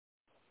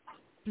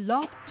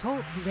Blog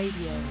Talk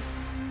Radio.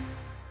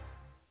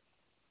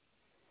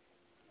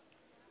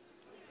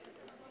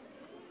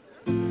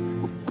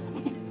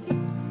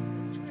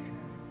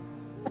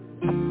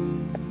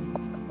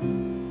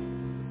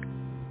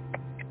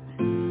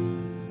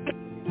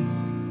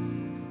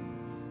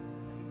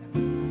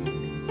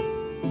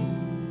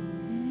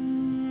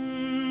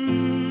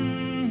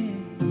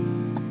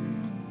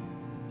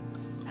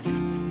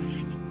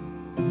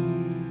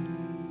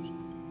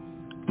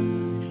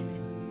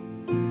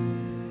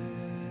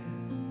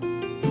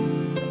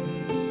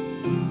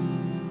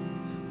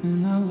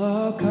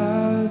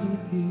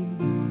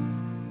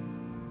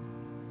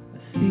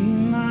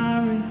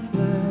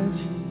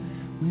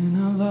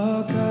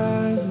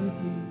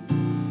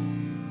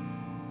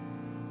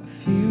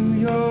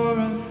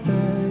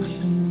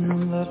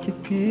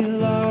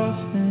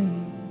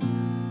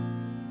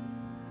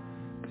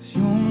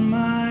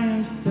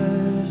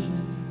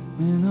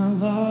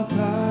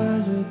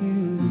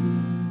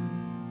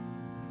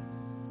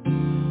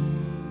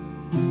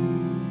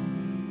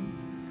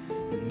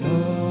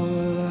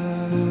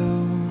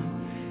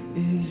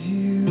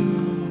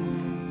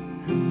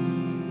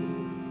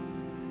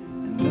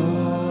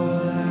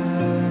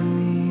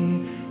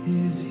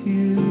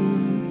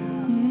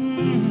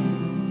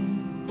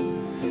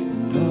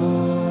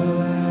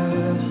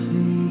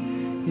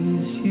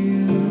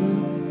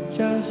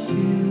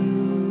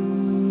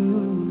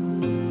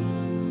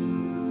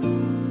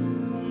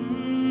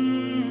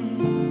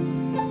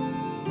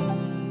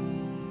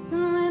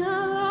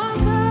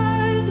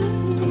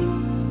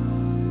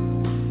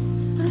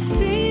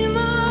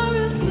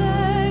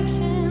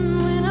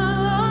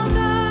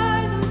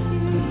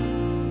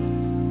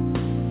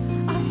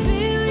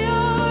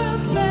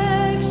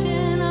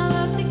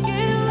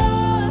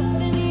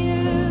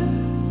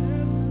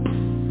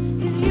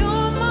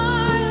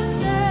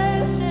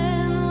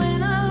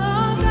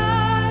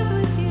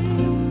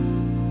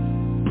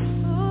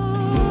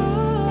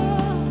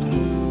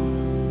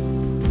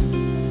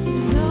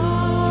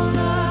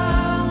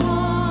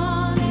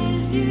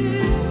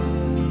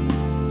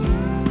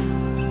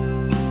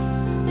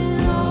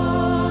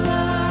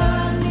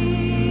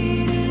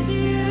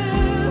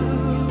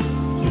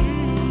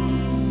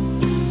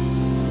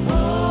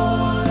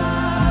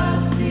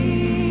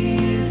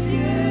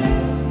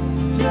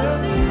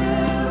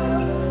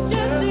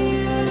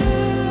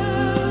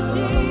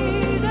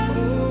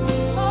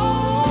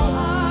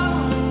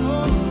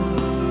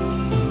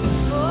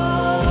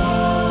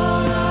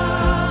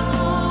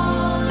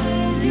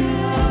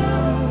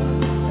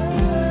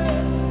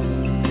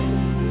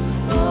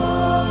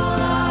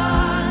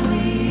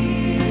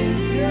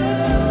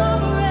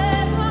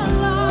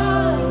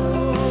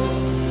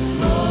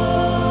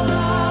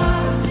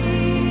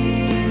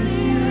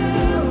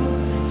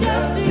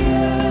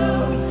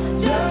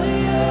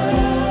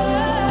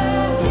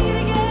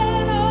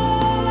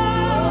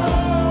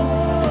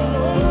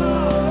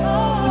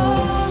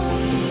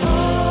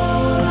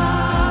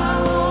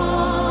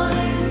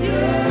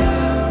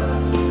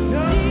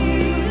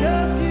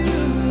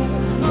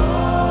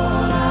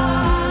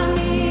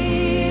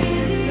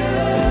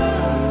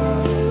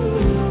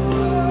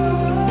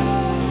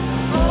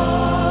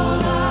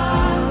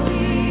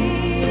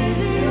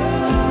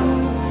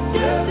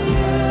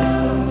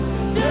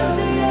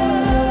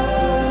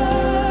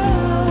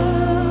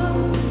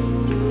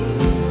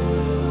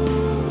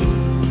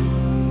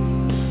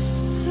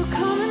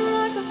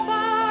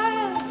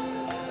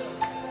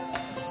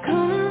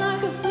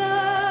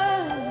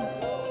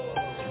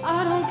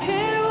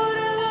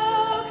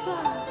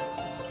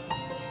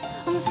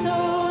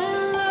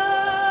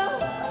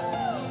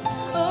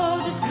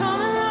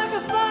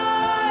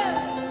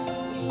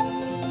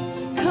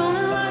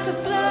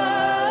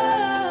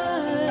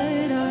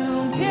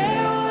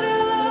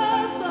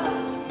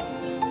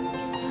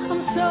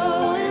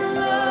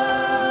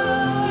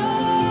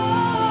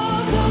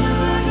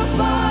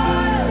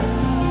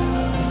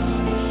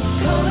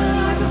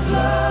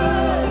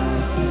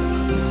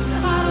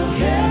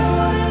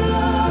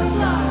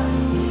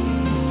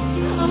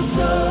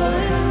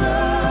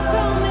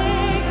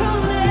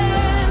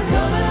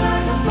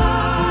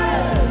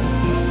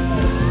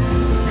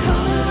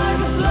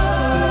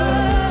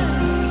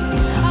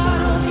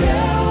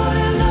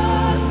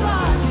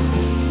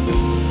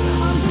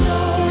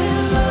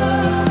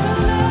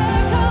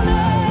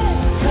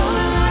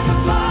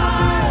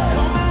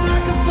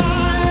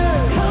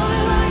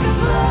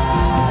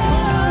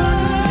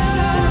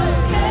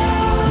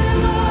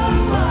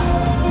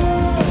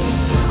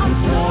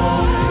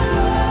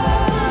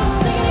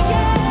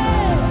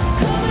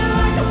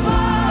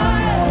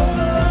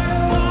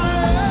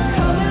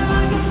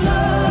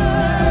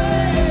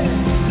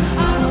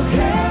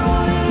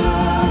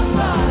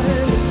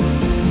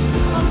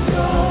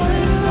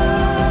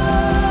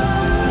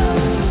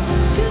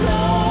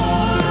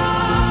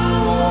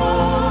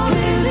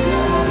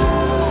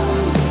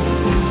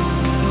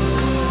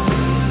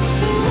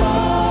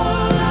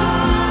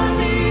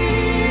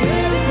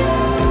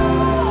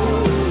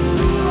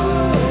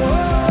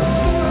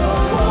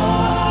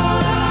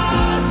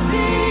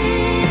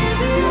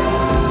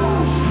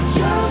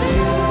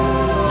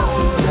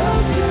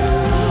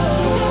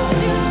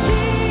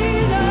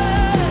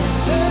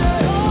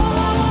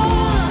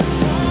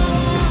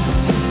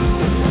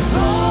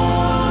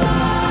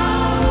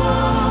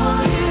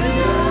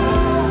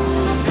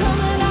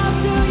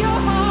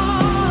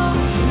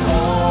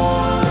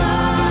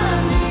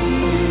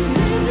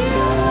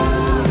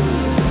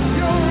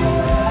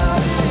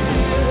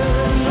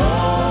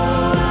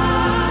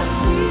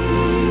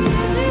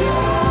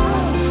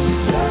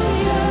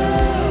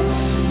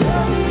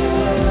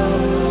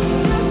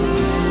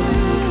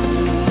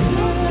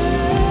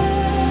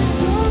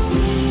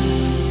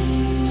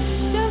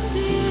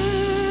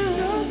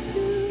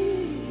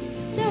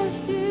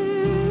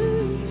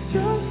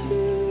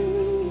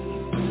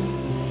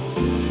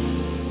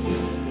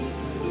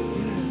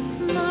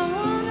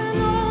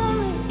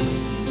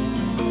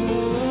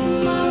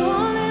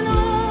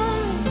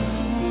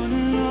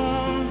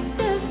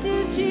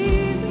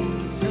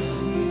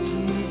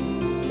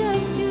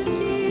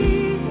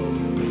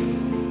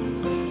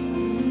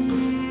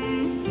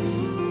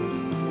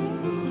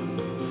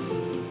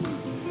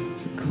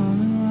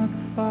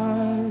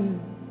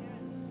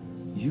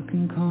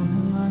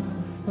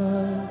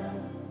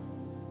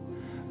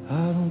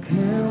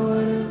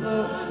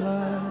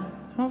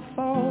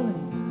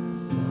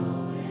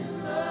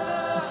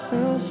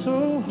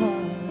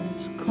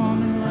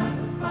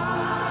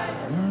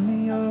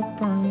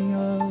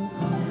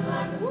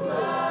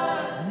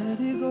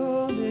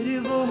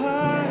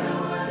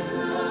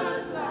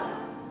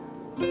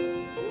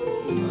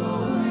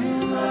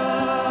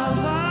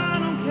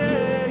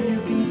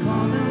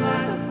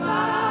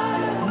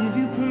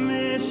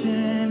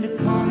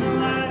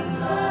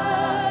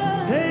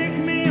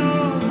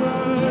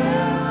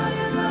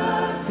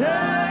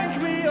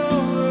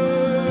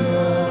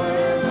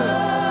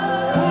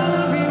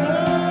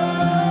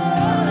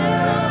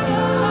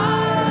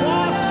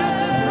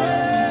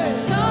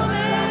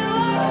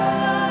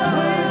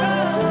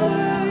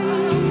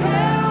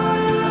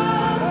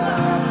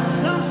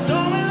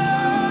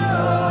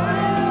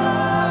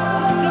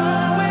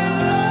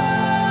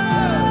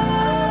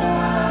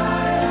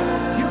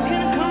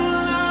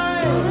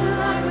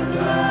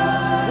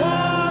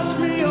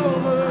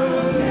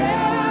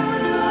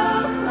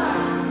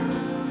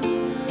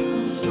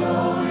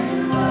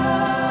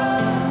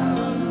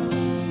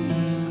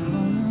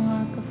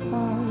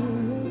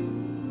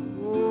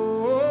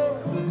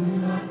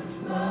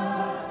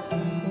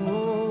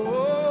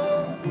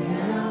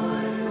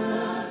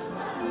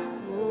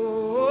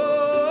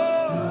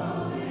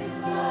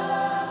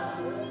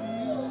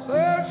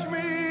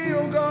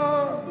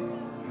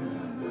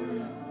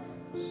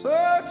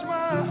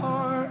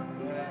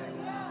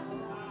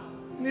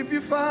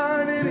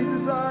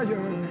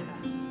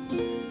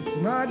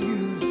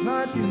 it's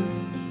not you.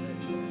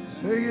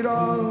 Take it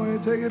all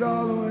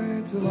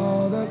away, till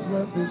all that's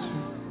left is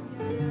you.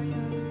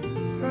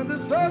 And the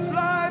stars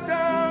slide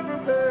down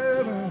from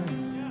heaven.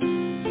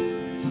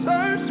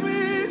 Search me,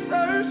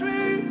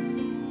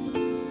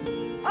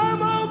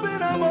 I'm open.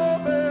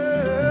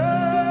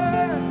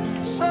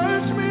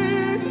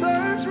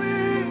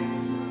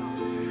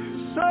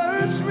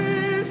 Search me,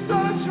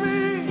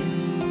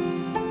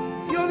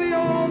 you're the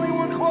only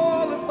one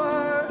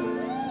qualified.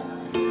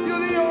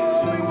 You're the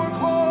only one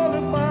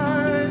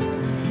qualified.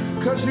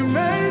 'Cause you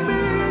made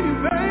me.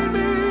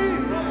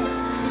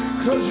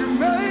 'Cause you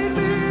made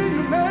me.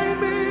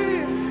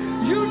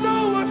 You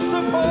know what's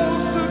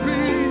supposed to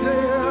be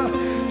there.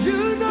 You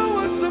know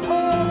what's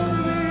supposed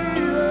to be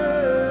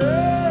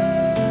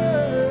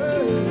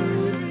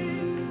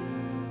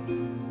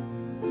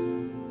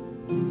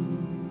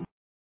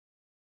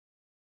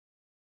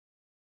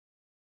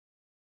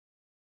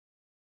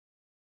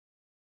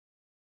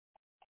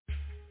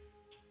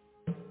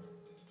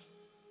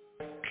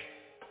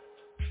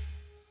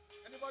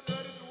Anybody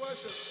ready to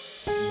worship?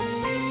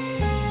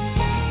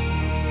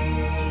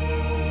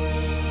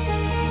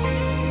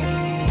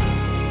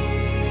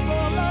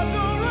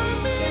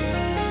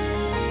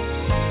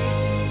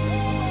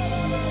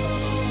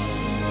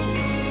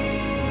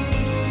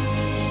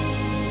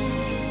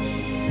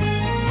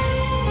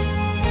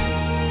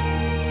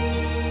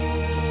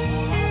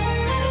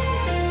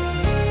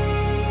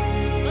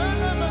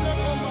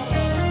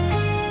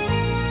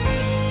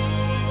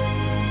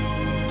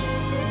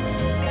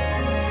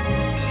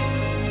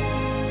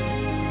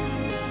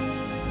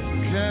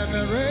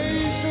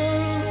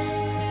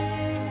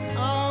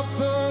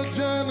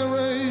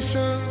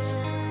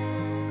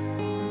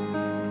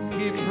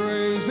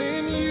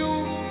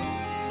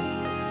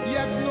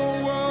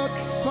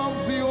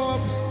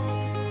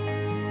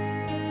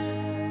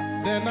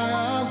 Then I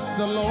asked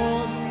the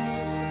Lord,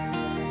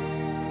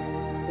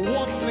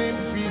 what name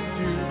fits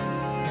you?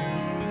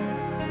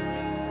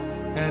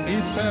 And he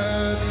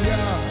said,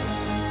 yeah.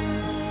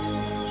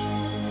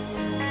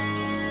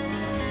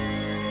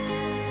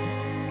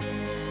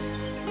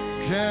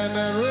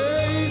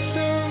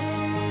 Generation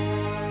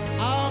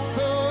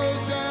after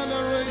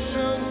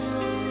generation,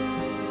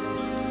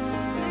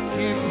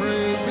 keep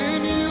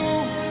praising you,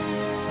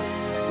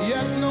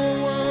 yet no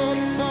word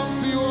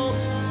sums you up.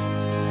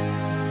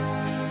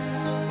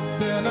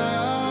 Then I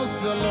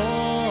asked the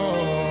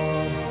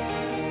Lord,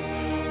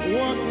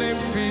 what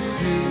name fits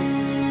you?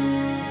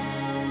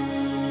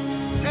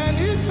 And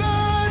he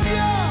said,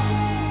 yeah.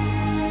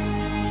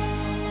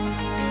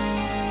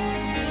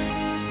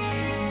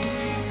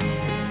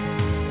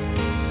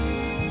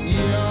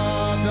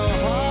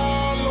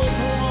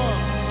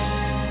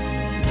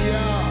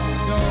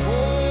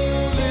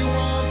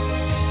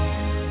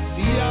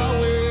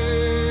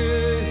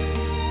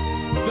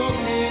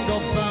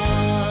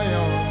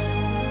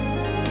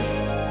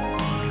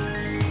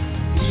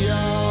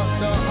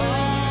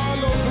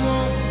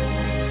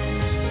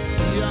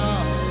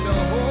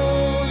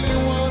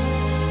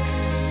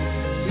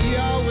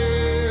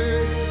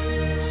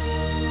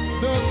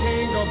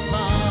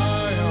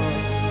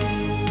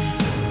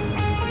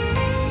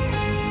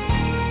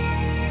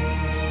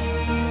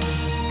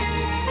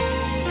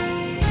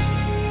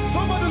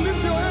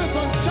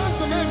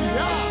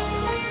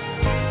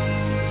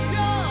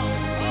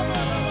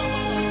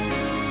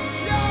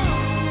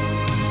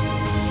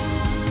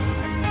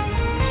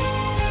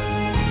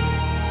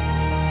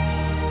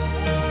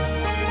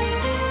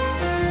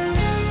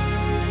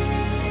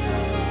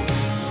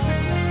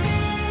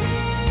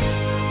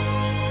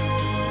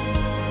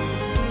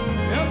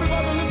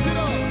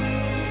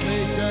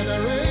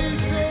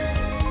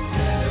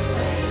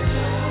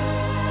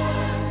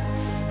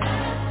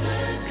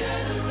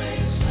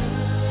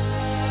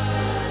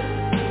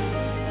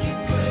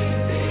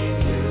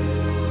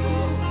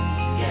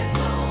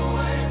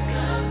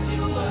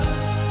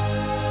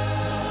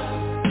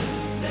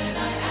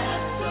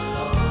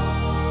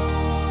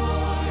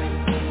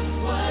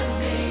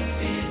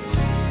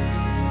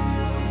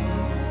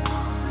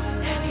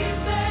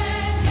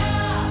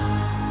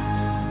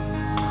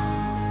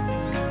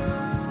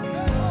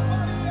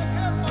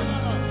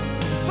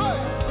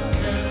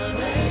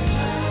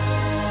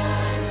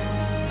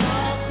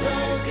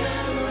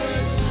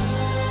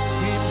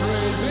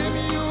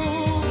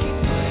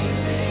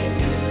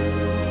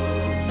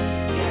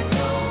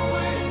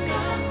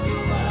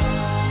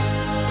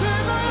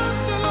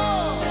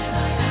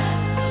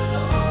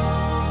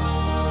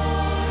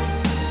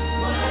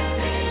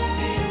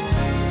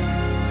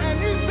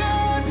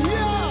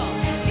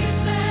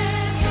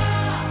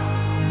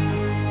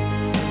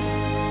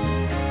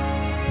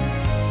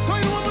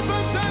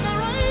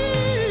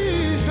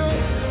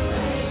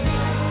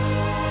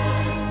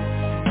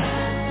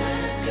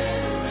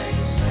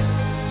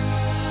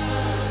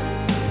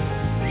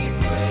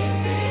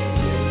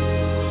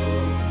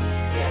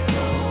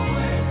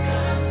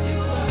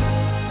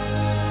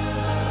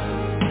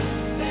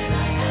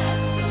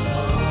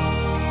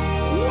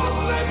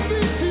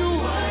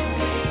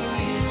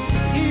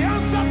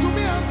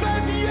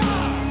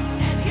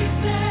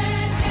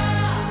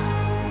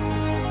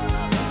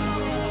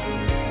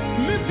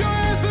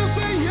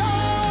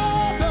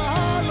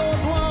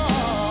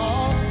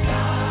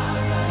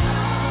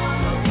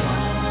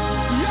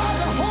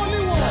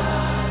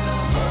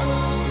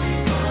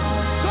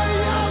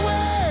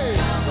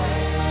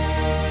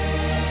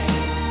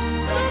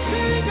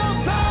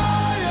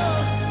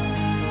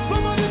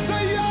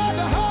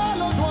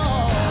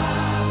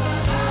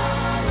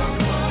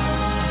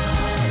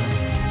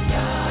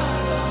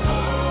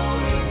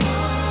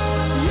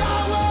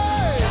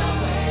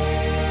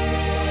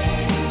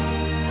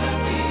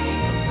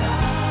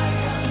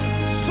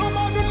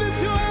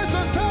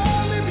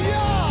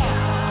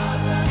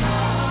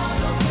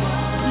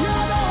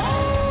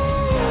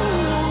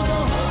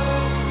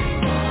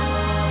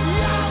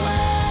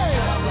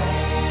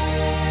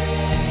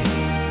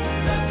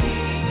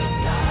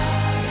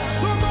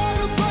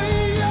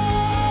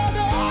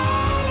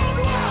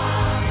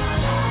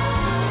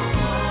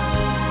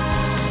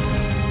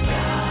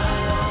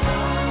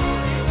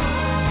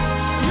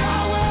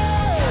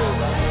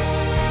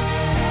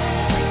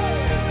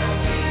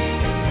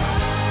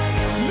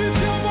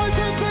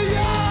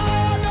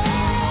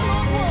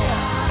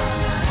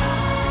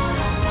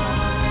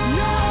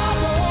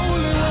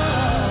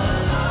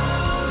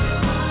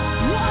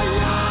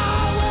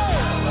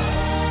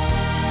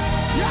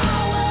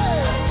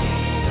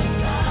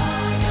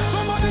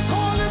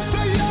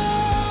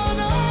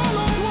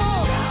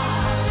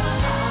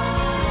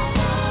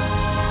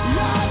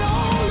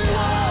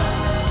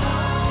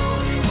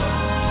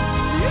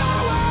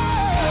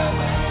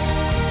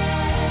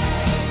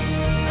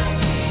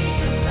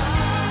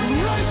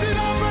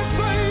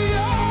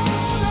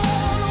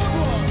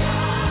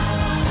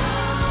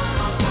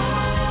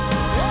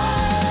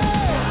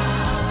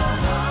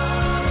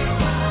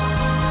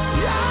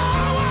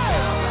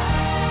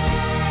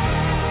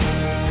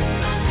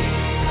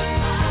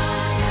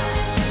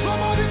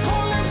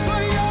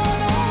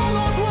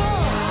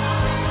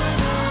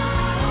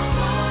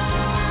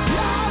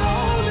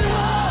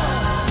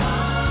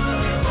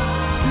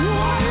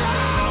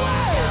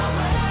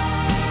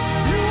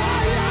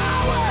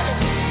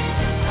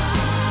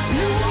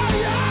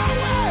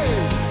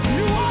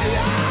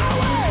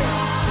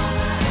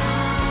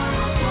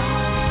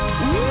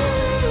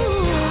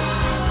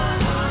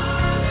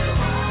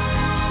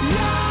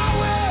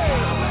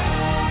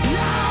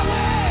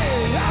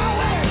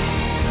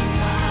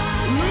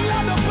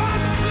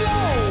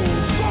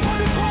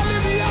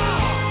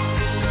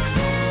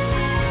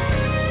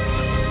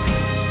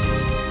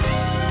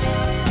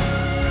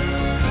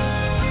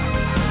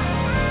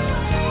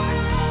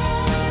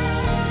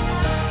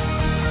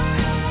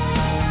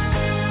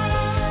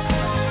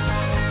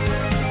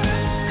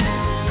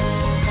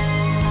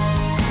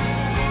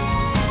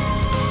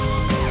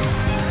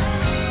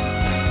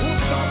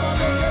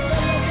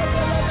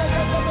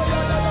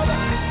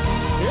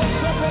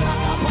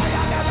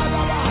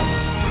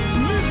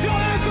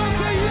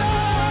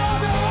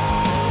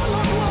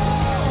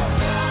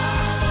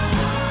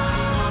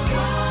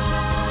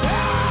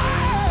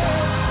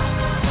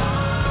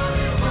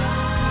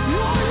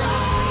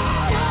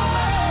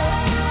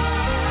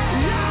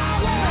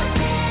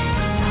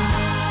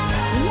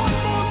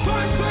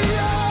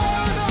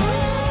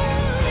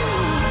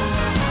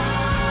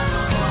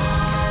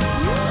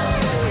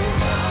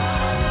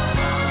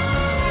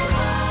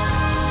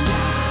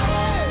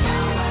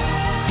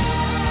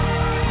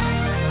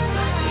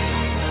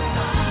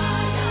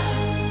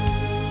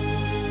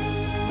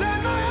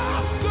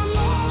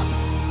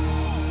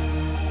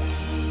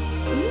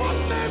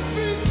 name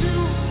fits you?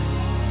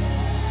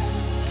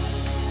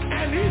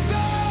 And he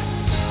said,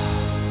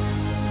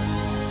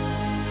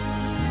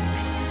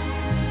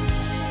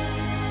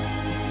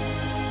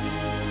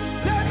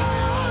 then I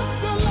asked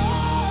the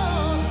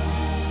Lord,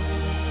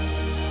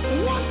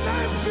 what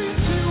name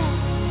fits you?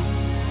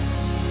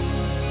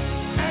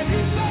 And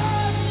he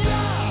said,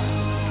 yeah.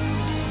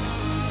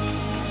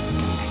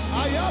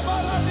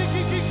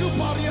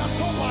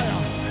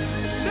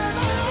 Then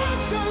I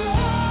asked the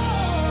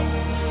Lord,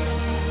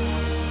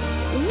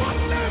 what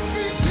name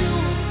fits you?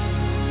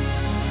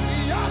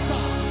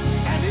 Yata.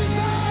 And he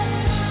said,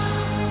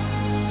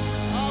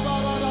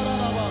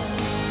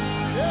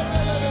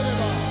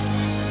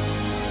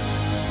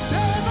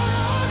 then I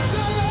asked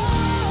the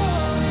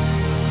Lord,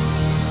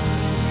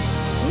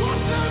 what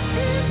name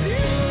fits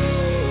you?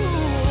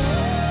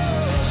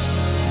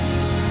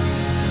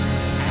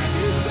 And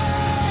he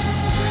said,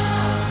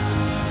 yeah.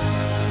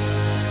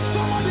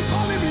 Somebody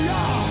call him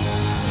Yah.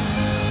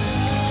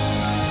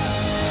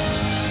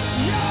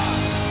 Yeah.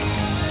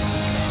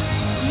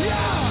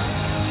 Yeah.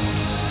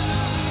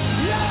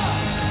 Yeah.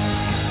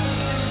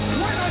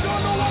 When I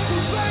don't know what to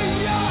say,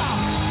 yeah.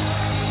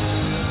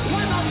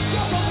 When I'm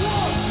short of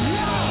words,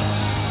 yeah.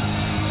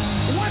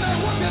 When I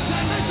want the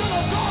dimension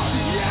of God,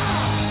 yeah.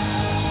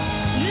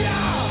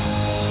 Yeah.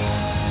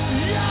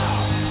 Yeah.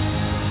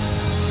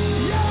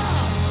 Yeah.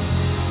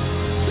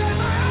 Then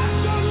I ask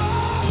the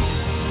Lord,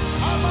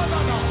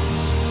 Amanana,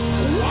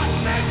 what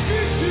next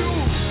is you?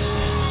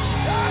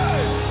 Hey.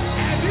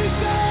 And he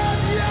said,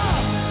 yeah.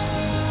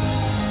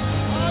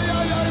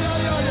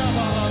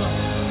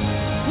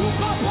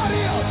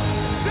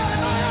 Then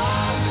I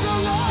asked the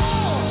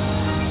Lord,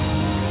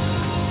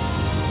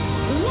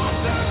 what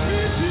next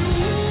is you?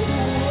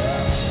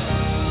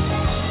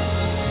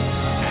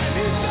 And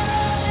he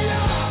said,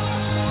 yeah.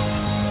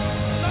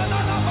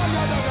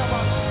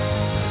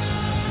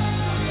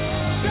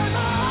 Then I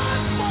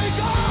asked my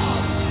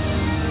God,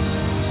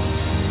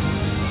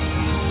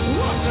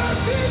 what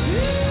next is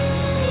you?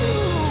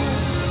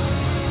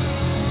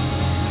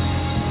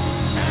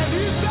 And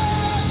he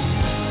said,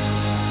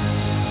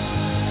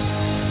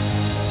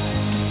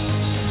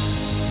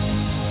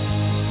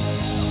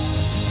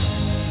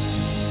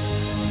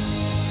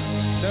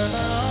 then I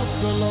asked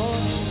the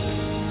Lord,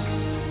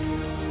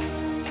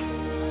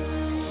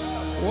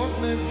 what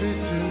name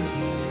fits you?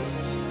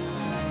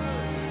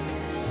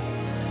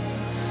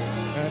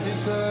 And he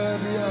said,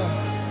 yeah.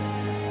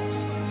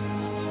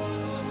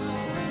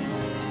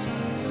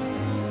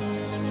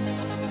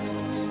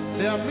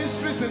 There are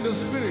mysteries in the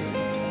spirit.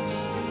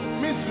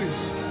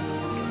 Mysteries.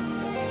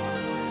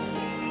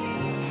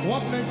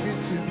 What name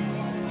fits you?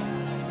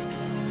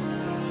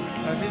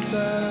 And he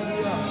said,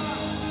 yeah.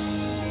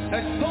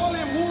 Extol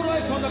him who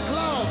rides on the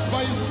clouds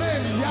by his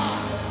name, Yah.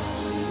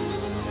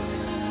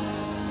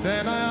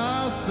 Then I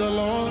asked the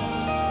Lord,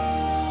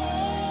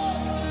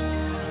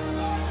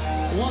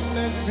 what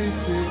name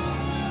fits you?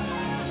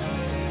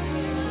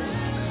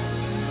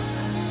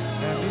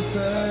 And he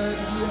said,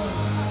 yeah.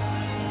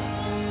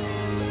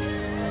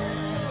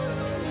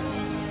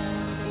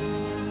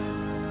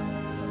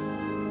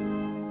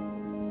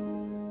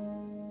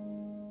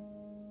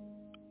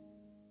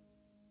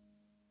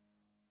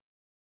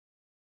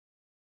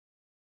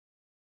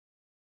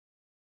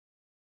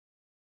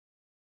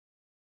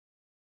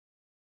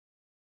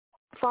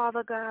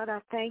 Father God, I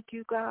thank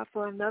you, God,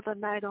 for another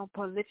night on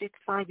Prolific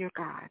Fire,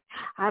 God.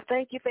 I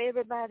thank you for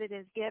everybody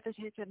that's gathered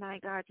here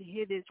tonight, God, to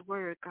hear this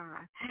word,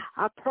 God.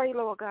 I pray,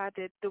 Lord God,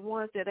 that the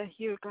ones that are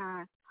here,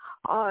 God,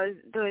 are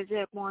the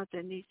exact ones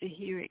that need to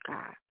hear it,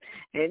 God.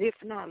 And if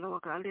not,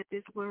 Lord God, let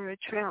this word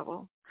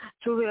travel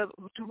to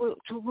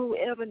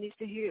whoever needs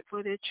to hear it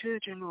for their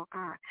children, Lord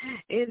God.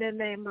 In the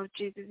name of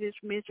Jesus, this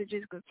message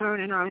is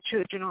concerning our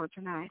children on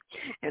tonight.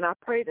 And I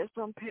pray that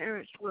some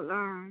parents will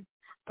learn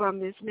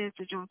from this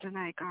message on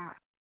tonight, God,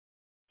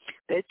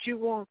 that you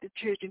want the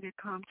children to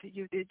come to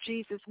you, that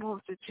Jesus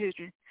wants the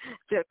children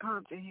to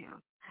come to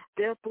him.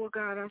 Therefore,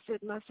 God, I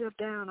set myself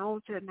down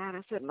on tonight.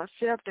 I set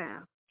myself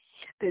down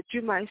that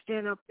you might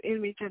stand up in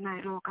me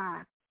tonight, oh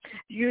God.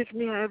 Use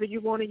me however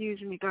you want to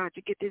use me, God,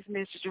 to get this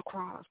message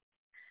across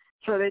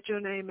so that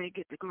your name may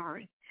get the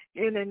glory.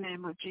 In the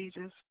name of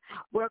Jesus.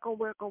 Welcome,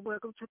 welcome,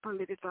 welcome to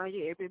Prolific Fire,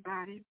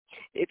 everybody.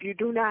 If you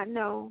do not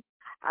know,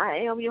 I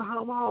am your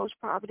home host,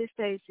 Prophetess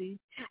Stacy.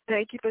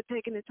 Thank you for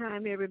taking the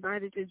time,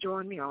 everybody, to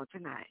join me on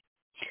tonight.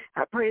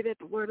 I pray that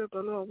the word of the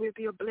Lord will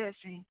be a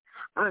blessing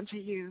unto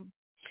you.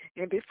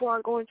 And before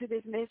I go into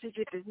this message,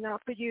 if it's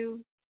not for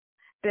you,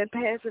 then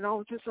pass it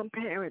on to some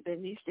parent that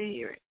needs to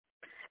hear it.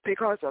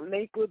 Because a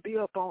link will be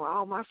up on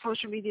all my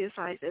social media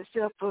sites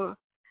except for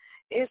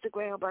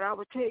Instagram, but I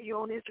will tell you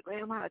on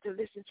Instagram how to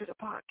listen to the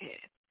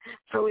podcast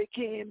so it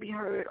can be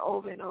heard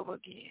over and over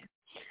again.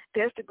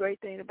 That's the great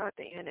thing about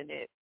the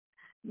internet.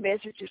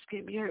 Messages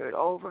can be heard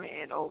over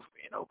and over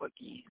and over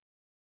again.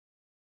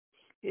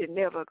 It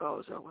never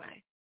goes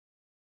away.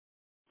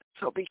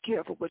 So be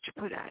careful what you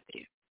put out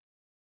there.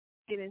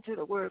 Get into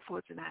the word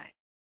for tonight.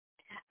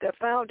 The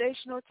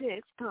foundational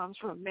text comes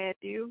from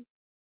Matthew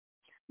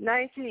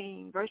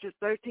 19, verses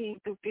 13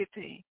 through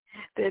 15.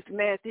 That's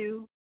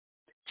Matthew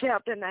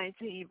chapter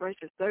 19,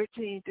 verses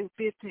 13 through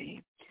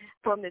 15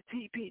 from the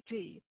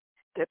TPT,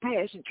 the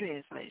Passion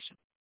Translation.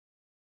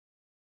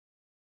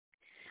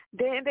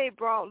 Then they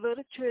brought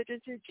little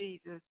children to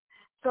Jesus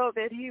so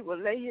that he would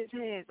lay his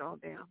hands on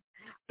them,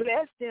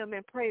 bless them,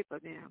 and pray for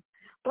them.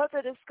 But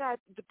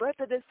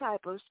the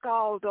disciples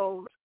scolded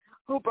those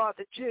who brought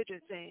the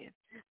children, saying,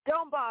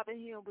 "Don't bother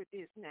him with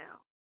this now."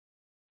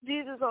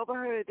 Jesus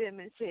overheard them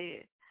and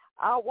said,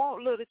 "I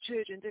want little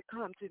children to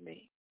come to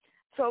me,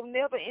 so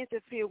never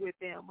interfere with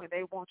them when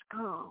they want to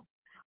come.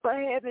 For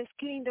heaven's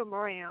kingdom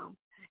realm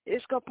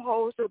is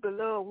composed of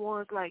beloved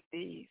ones like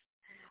these.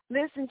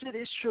 Listen to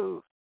this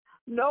truth.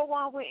 No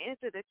one will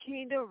enter the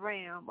kingdom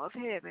realm of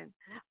heaven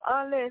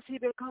unless he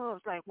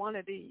becomes like one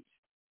of these."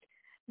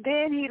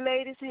 Then he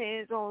laid his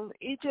hands on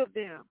each of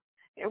them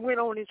and went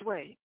on his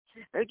way.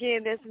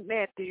 Again, that's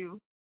Matthew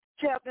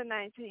chapter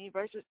 19,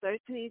 verses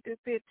 13 through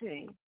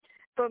 15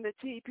 from the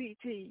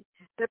TPT,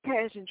 the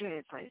Passion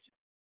Translation.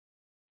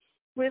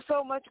 With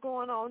so much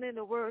going on in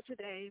the world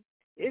today,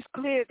 it's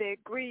clear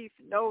that grief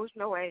knows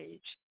no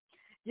age.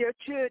 Your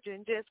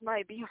children just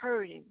might be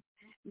hurting,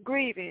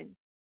 grieving,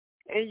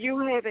 and you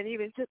haven't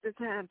even took the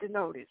time to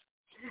notice.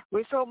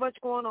 With so much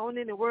going on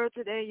in the world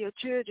today, your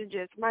children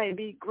just might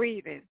be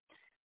grieving,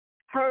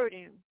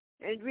 hurting,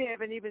 and you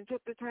haven't even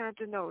took the time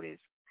to notice,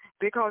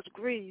 because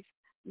grief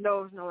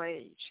knows no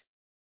age.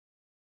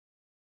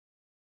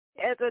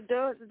 As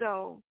adults,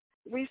 though,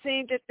 we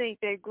seem to think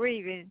that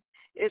grieving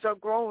is a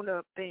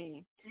grown-up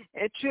thing,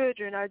 and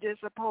children are just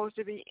supposed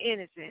to be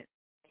innocent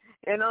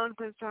and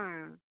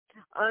unconcerned,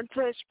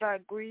 untouched by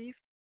grief,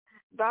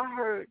 by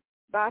hurt,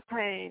 by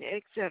pain,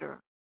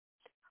 etc.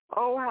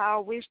 Oh, how I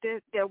wish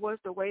that was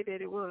the way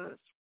that it was.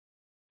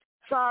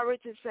 Sorry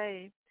to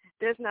say,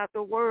 that's not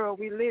the world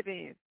we live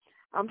in.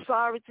 I'm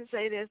sorry to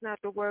say that's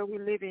not the world we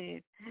live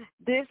in.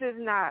 This is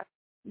not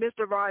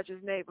Mr.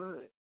 Rogers'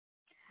 neighborhood.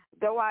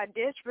 Though I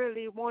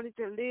desperately wanted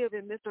to live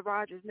in Mr.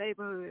 Rogers'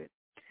 neighborhood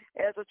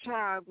as a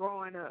child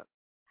growing up,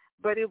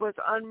 but it was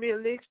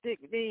unrealistic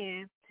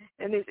then,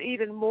 and it's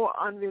even more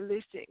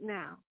unrealistic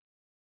now.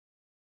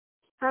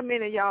 How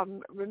many of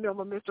y'all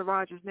remember Mr.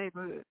 Rogers'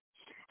 neighborhood?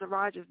 Mr.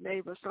 Rogers'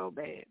 neighbor so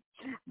bad,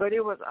 but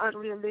it was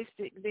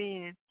unrealistic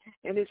then,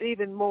 and it's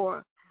even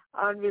more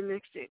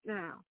unrealistic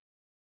now.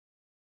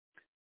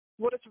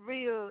 What's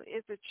real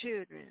is the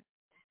children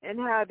and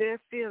how they're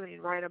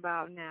feeling right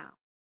about now.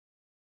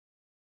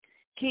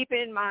 Keep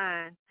in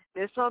mind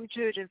that some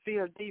children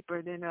feel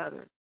deeper than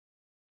others.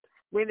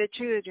 When the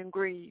children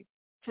grieve,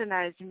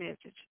 tonight's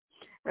message.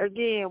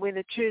 Again, when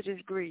the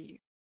children grieve.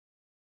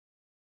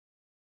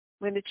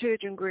 When the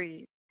children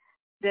grieve,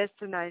 that's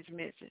tonight's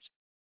message.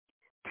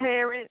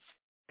 Parents,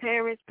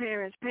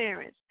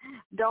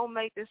 don't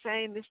make the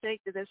same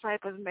mistake the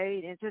disciples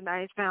made in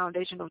tonight's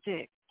foundational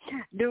text.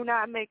 Do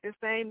not make the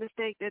same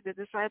mistake that the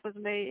disciples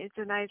made in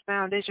tonight's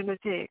foundational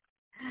text.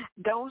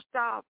 Don't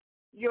stop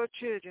your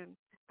children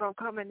from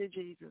coming to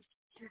Jesus.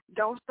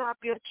 Don't stop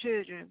your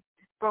children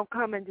from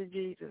coming to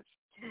Jesus.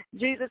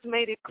 Jesus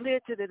made it clear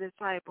to the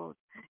disciples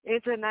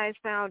in tonight's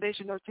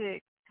foundational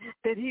text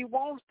that he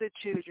wants the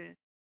children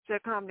to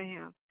come to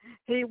him.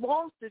 He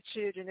wants the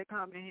children to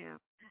come to him.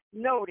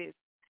 Notice,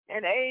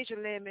 an age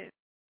limit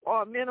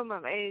or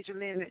minimum age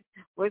limit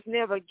was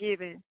never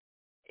given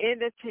in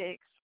the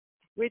text,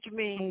 which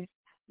means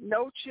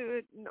no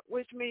child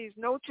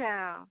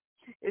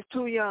is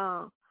too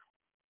young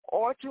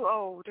or too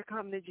old to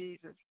come to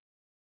Jesus.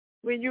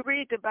 When you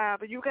read the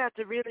Bible, you got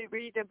to really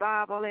read the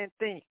Bible and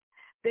think.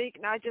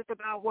 Think not just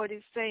about what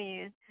it's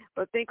saying,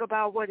 but think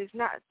about what it's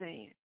not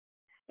saying.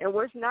 And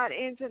what's not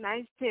in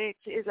tonight's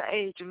text is an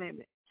age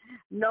limit.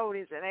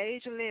 Notice, an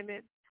age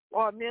limit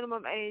or a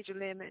minimum age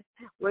limit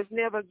was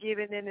never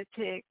given in the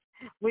text,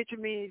 which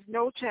means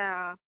no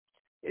child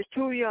is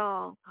too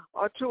young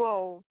or too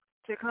old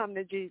to come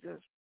to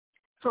Jesus.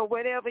 So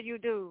whatever you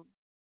do,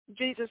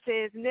 Jesus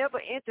says never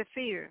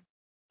interfere.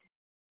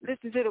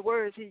 Listen to the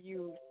words he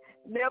used.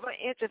 Never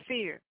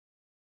interfere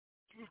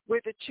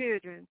with the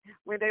children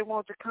when they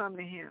want to come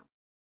to him.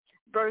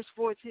 Verse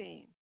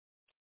 14.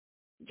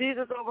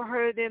 Jesus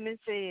overheard them and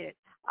said,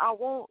 I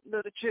want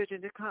little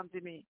children to come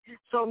to me,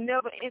 so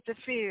never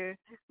interfere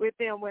with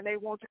them when they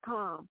want to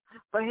come.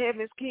 For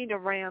heaven's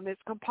kingdom realm is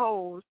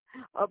composed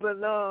of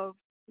beloved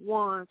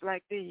ones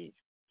like these.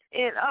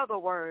 In other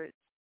words,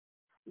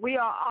 we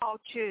are all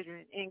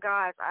children in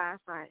God's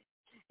eyesight.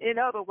 In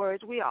other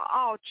words, we are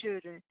all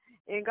children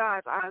in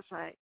God's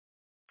eyesight.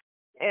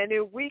 And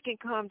if we can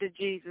come to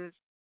Jesus,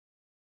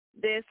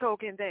 then so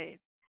can they.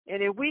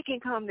 And if we can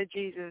come to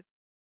Jesus,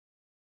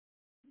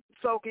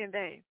 so can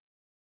they.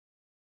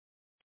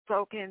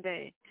 So can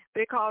they.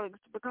 Because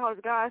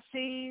God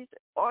sees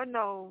or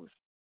knows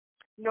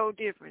no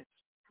difference.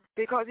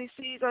 Because he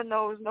sees or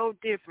knows no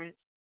difference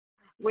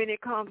when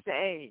it comes to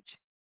age.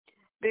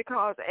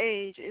 Because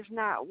age is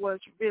not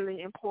what's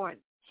really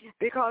important.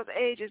 Because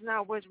age is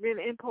not what's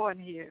really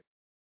important here.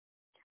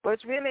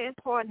 What's really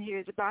important here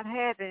is about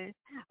having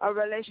a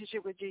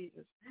relationship with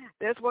Jesus.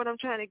 That's what I'm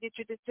trying to get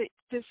you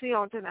to see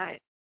on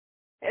tonight.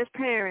 As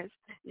parents,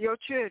 your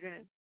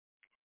children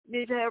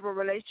need to have a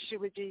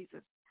relationship with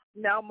Jesus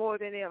now more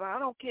than ever. I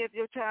don't care if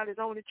your child is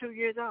only 2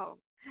 years old.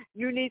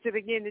 You need to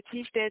begin to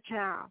teach that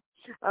child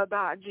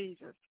about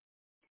Jesus.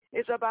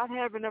 It's about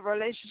having a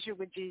relationship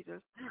with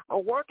Jesus, a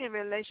working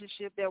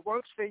relationship that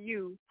works for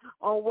you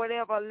on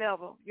whatever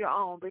level you're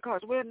on,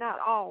 because we're not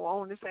all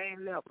on the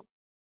same level.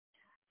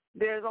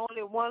 There's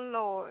only one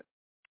Lord,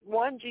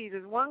 one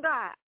Jesus, one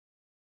God,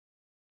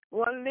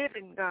 one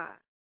living God,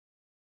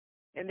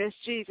 and that's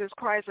Jesus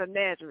Christ of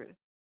Nazareth.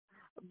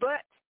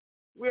 But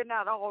we're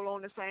not all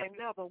on the same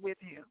level with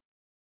him.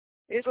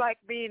 It's like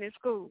being in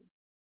school.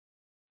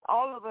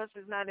 All of us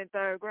is not in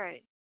third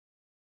grade.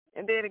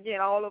 And then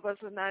again, all of us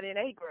are not in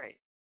 8th grade.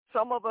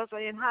 Some of us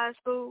are in high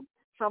school.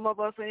 Some of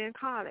us are in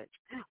college.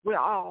 We're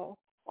all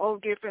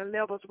on different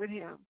levels with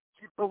him.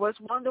 But what's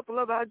wonderful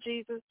about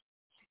Jesus,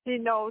 he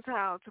knows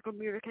how to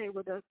communicate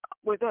with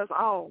us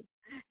all.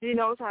 He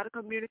knows how to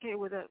communicate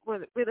with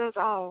us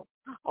all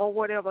on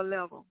whatever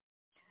level.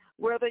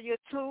 Whether you're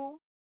 2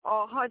 or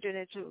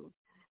 102,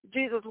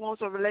 Jesus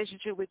wants a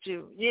relationship with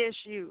you. Yes,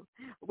 you.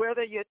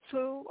 Whether you're 2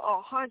 or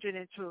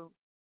 102,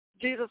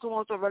 Jesus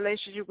wants a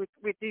relationship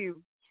with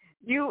you.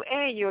 You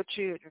and your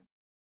children.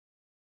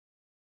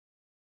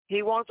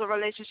 He wants a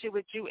relationship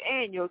with you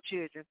and your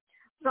children.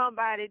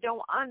 Somebody,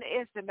 don't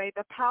underestimate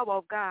the power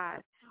of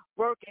God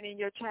working in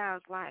your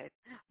child's life.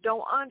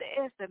 Don't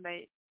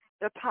underestimate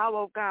the power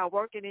of God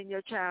working in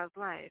your child's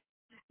life.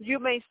 You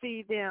may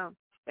see them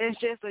as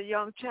just a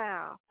young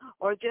child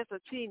or just a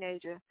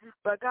teenager,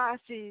 but God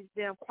sees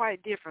them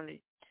quite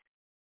differently.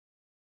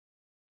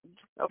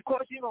 Of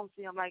course, you don't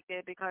see them like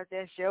that because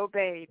that's your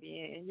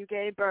baby and you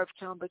gave birth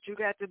to them, but you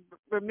got to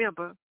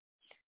remember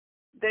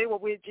they were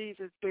with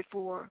Jesus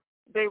before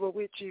they were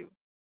with you.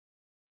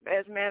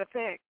 As a matter of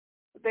fact,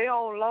 they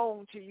all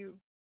belong to you.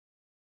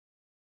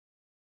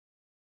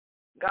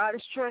 God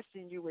is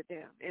trusting you with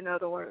them, in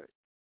other words.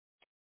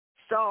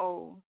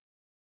 So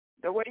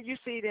the way you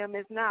see them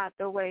is not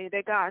the way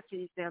that God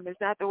sees them. It's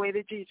not the way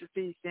that Jesus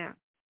sees them.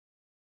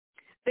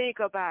 Think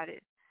about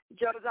it.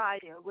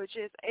 Josiah was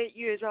just 8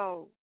 years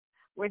old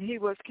when he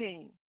was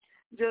king.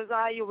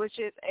 Josiah was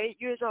just 8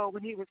 years old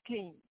when he was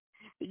king,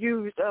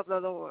 used of the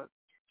Lord.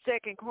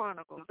 2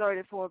 Chronicles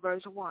 34,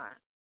 verse 1.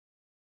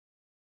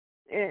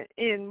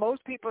 In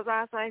most people's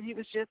eyesight, he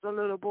was just a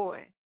little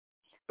boy.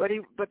 But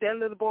that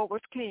little boy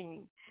was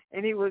king,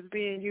 and he was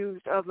being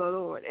used of the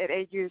Lord at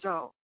 8 years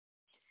old.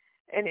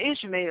 And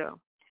Ishmael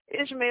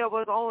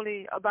was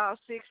only about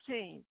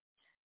 16.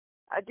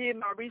 I did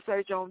my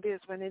research on this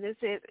one, and it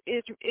says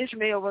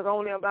Ishmael was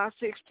only about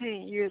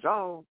 16 years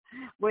old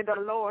when the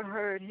Lord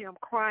heard him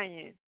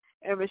crying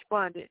and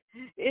responded.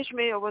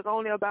 Ishmael was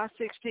only about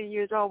 16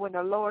 years old when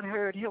the Lord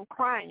heard him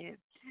crying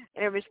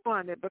and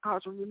responded,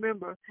 because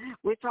remember,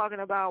 we're talking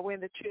about when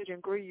the children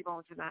grieve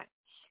on tonight.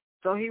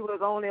 So he was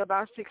only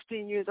about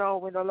 16 years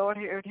old when the Lord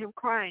heard him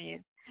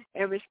crying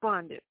and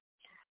responded.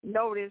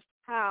 Notice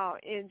how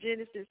in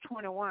Genesis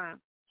 21,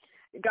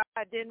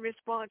 God didn't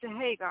respond to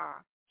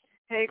Hagar.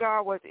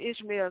 Hagar was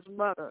Ishmael's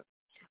mother,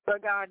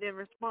 but God didn't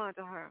respond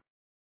to her.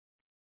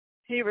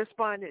 He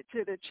responded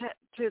to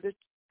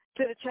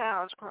the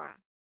child's cry,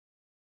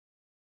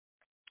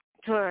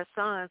 to her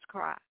son's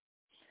cry.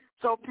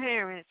 So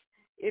parents,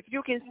 if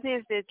you can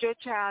sense that your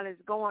child is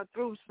going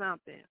through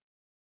something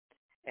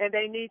and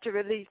they need to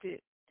release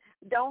it,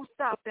 don't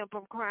stop them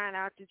from crying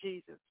out to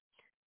Jesus.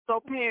 So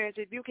parents,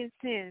 if you can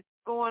sense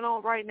going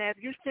on right now, if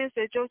you sense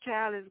that your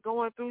child is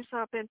going through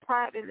something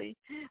privately,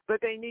 but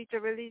they need to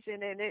release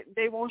it and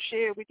they won't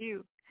share it with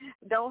you,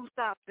 don't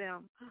stop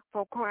them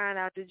from crying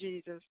out to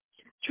Jesus.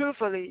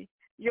 Truthfully,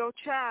 your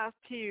child's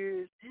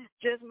tears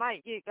just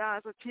might get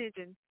God's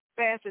attention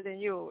faster than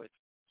yours.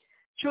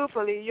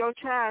 Truthfully, your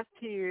child's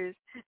tears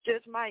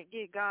just might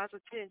get God's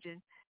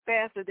attention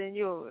faster than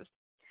yours.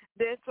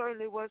 That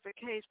certainly was the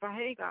case for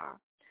Hagar.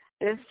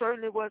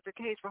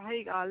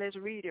 Let's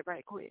read it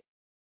right quick.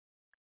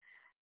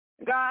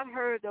 God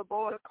heard the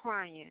boy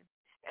crying,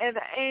 and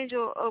the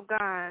angel of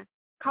God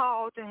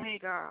called to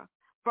Hagar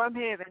from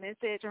heaven and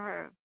said to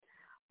her,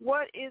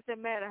 "What is the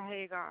matter,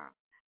 Hagar?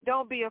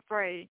 Don't be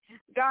afraid.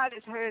 God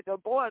has heard the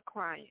boy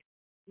crying."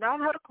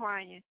 Not her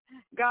crying.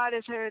 God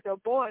has heard the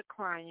boy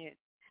crying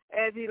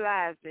as he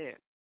lies there.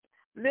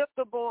 Lift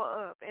the boy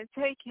up and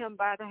take him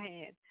by the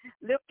hand.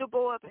 Lift the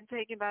boy up and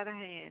take him by the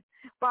hand.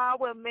 For I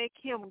will make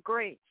him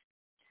great.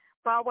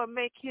 For I will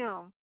make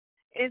him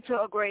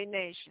into a great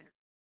nation.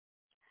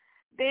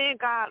 Then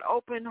God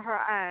opened her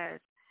eyes,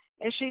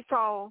 and she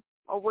saw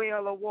a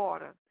well of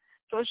water.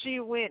 So she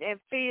went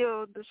and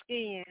filled the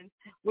skin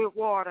with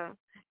water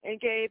and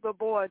gave the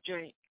boy a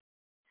drink.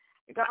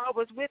 God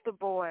was with the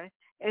boy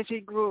as he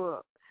grew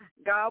up.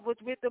 God was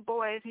with the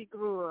boy as he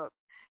grew up.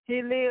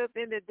 He lived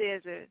in the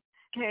desert,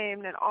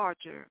 became an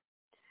archer.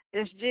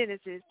 That's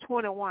Genesis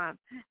 21,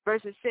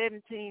 verses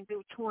 17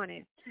 through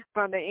 20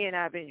 from the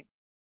NIV.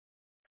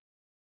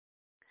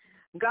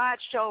 God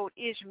showed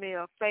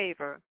Ishmael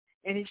favor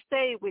And he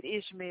stayed with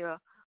Ishmael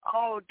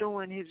all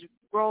during his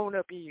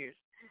grown-up years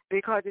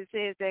because it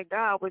says that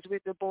God was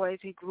with the boy as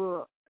he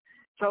grew up.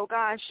 So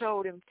God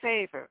showed him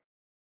favor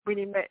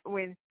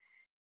when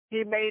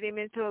he made him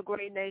into a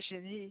great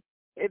nation. He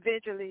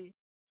eventually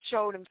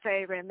showed him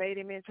favor and made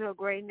him into a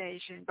great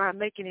nation by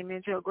making him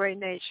into a great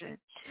nation.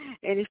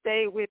 And he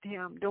stayed with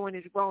him during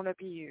his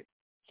grown-up years,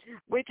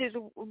 which is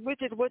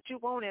what you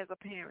want as a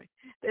parent.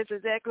 That's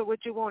exactly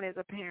what you want as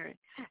a parent.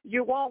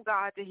 You want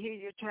God to hear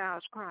your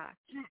child's cry.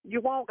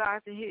 You want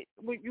God to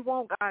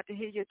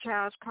hear your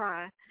child's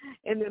cry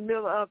in the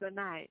middle of the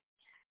night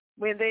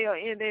when they are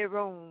in their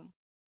room,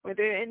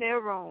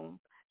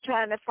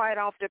 trying to fight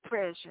off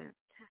depression,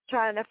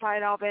 trying to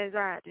fight off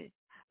anxiety.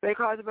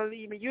 Because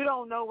believe me, you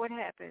don't know what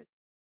happens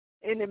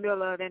in the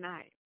middle of the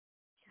night.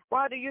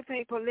 Why do you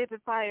think prolific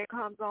fire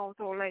comes on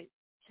so late?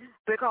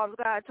 Because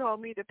God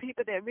told me the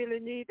people that really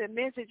need the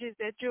messages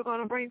that you're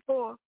going to bring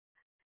forth,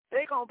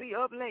 they're going to be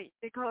up late.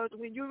 Because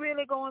when you're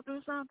really going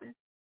through something,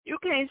 you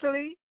can't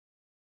sleep.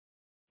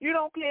 You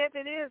don't care if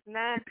it is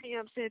 9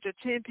 p.m. Central,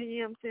 10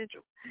 p.m.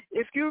 Central.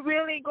 If you're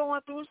really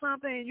going through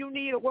something and you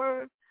need a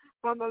word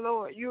from the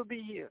Lord, you'll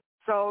be here.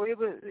 So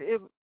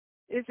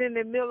it's in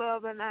the middle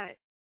of the night.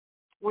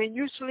 When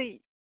you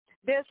sleep,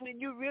 that's when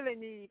you really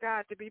need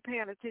God to be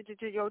paying attention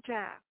to your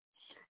child.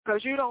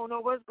 Because you don't know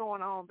what's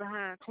going on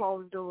behind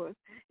closed doors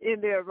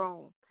in their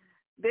room.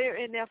 They're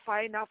in there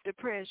fighting off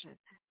depression,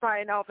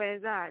 fighting off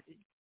anxiety,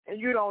 and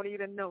you don't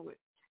even know it.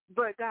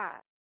 But God,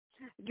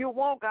 you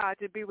want God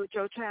to be with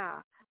your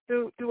child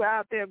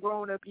throughout their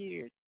grown-up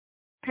years.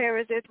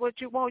 Parents, that's what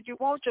you want. You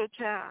want your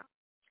child.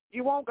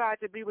 You want God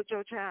to be with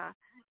your child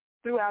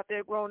throughout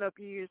their grown-up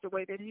years the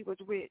way that he was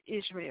with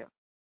Ishmael.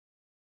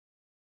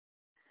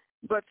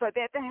 But for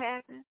that to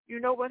happen,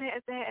 you know what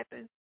has to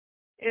happen?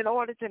 In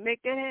order to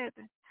make that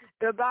happen,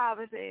 the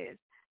Bible says,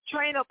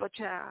 train up a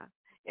child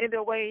in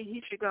the way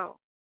he should go.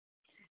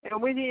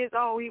 And when he is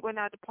old, he will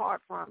not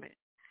depart from it.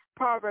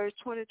 Proverbs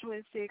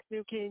 20:26,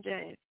 New King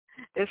James.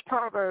 There's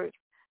Proverbs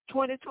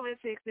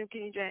 20:26, New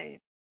King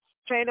James.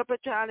 Train up a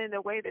child in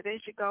the way that they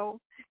should go,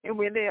 and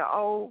when they are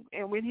old,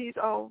 and when he's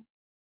old,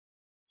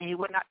 he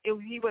will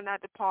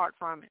not depart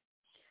from it.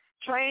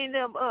 Train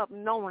them up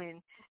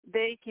knowing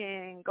they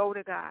can go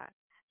to God.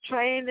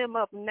 Train them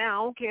up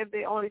now. I don't care if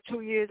they're only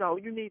 2 years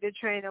old. You need to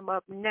train them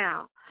up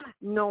now,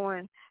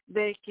 knowing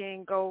they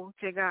can go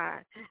to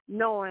God,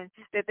 knowing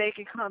that they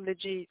can come to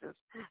Jesus,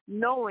 that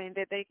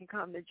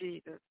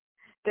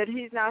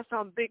he's not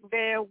some big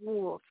bad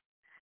wolf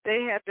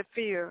they have to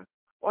fear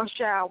or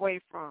shy away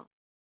from.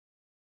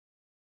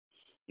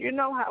 You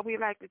know how we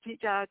like to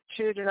teach our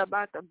children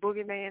about the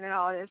boogeyman and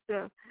all that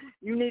stuff.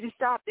 You need to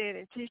stop that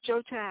and teach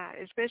your child,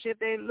 especially if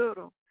they're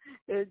little,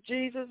 that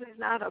Jesus is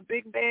not a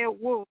big bad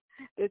wolf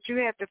that you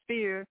have to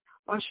fear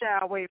or shy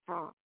away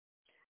from.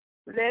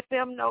 Let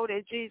them know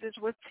that Jesus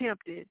was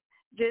tempted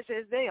just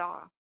as they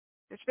are,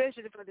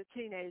 especially for the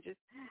teenagers.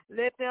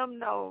 Let them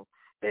know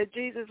that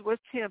Jesus was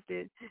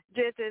tempted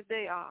just as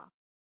they are,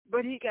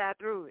 but he got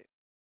through it.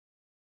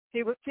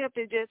 He was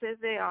tempted just as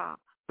they are,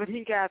 but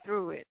he got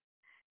through it.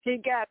 He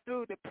got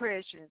through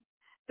depression,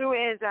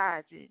 through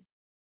anxiety,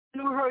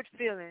 through hurt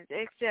feelings,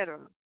 etc.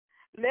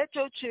 Let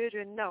your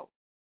children know.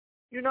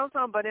 You know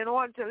something, but in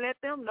order to let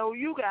them know,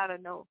 you got to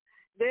know.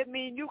 That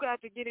means you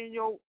got to get in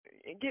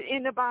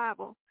the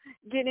Bible,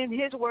 get in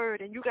his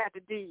word, and you got to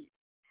dig.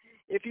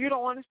 If you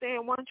don't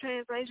understand one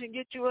translation,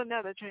 get you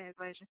another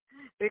translation.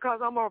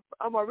 Because I'm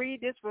gonna read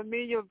this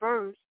familiar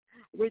verse,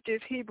 which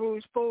is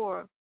Hebrews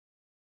 4.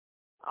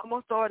 I'm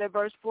going to start at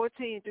verse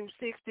 14 through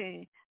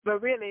 16,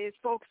 but really it's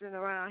focusing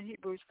around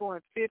Hebrews 4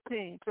 and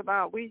 15. It's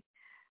about we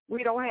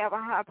don't have a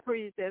high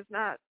priest that's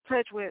not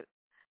touched with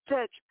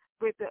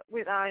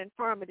our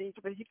infirmities,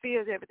 but he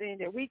feels everything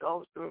that we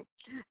go through.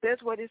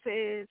 That's what it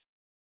says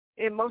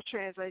in most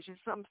translations,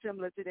 something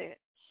similar to that.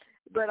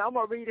 But I'm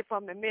going to read it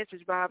from the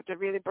Message Bible to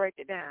really break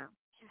it down.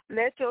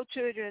 Let your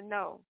children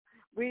know.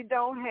 We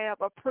don't have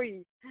a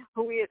priest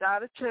who is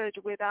out of touch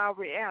with our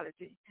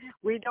reality.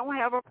 We don't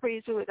have a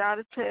priest who is out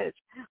of touch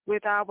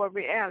with our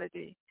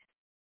reality.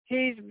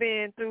 He's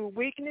been through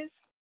weakness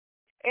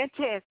and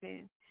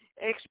testing,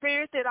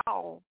 experienced it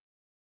all.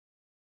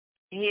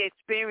 He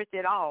experienced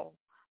it all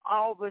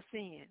but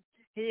sin.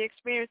 He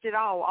experienced it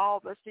all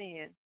but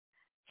sin.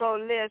 So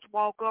let's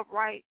walk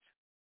upright.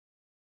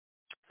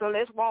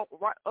 Let's walk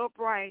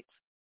upright.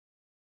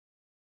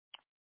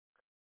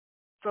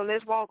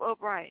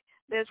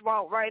 Let's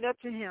walk right up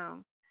to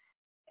him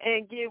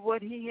and give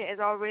what he has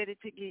already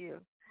to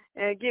give.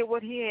 And give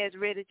what he has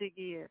ready to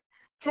give.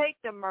 Take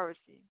the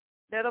mercy.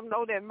 Let them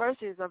know that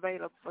mercy is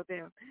available for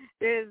them.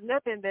 There is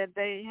nothing that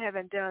they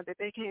haven't done that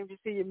they can't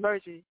receive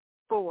mercy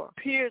for.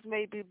 Peers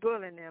may be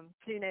bullying them,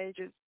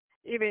 teenagers,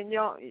 even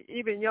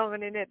younger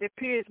than that. Their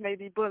peers may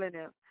be bullying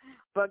them.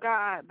 But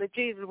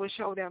Jesus will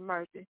show them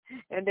mercy.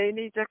 And they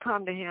need to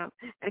come to him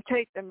and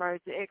take the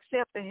mercy,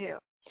 accept the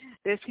help.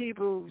 That's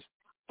Hebrews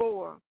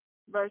 4.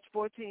 Verse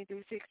 14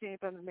 through 16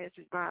 from the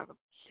Message Bible.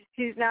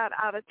 He's not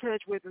out of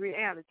touch with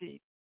reality.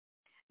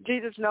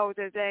 Jesus knows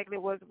exactly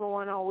what's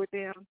going on with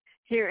them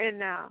here and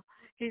now.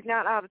 He's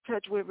not out of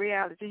touch with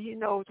reality. He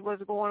knows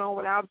what's going on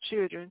with our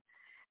children,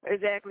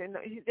 exactly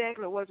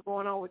what's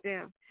going on with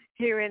them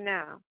here and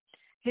now.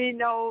 He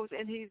knows,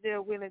 and he's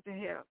there willing to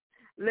help.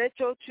 Let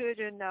your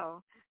children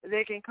know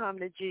they can come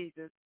to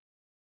Jesus.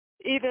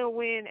 Even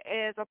when,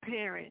 as a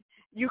parent,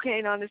 you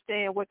can't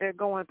understand what they're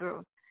going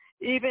through.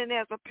 Even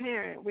as a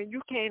parent, when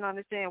you can't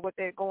understand what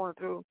they're going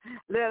through,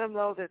 let them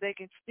know that they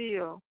can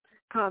still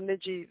come to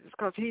Jesus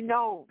because he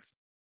knows.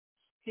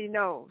 He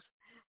knows.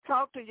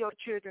 Talk to your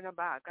children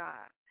about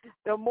God.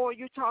 The more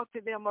you talk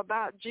to them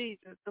about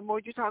Jesus, the more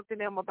you talk to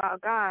them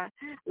about God,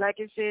 like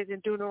it says in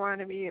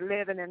Deuteronomy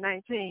 11 and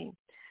 19,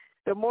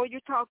 the more you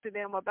talk to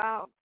them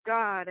about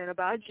God and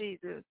about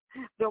Jesus,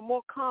 the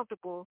more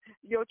comfortable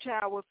your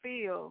child will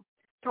feel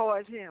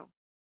towards him.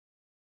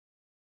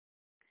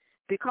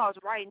 Because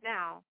right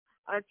now,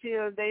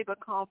 until they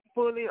become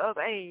fully of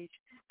age,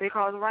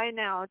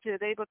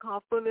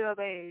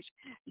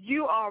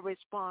 you are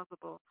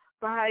responsible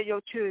for how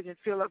your children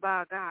feel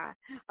about God.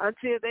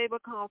 Until they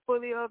become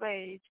fully of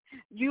age,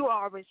 you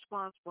are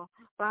responsible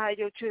for how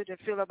your children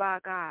feel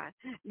about God.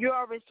 You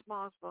are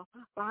responsible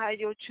for how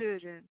your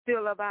children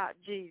feel about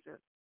Jesus.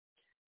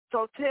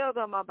 So tell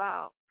them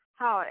about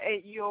how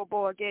an 8-year-old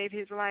boy gave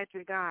his life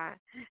to God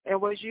and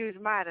was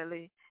used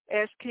mightily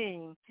as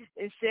king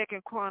in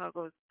 2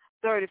 Chronicles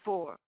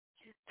 34.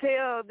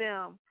 Tell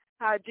them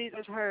how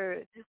Jesus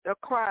heard the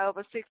cry of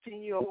a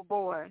 16-year-old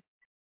boy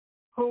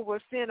who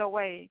was sent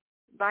away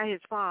by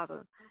his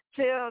father.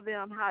 Tell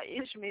them how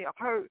Ishmael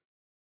hurt,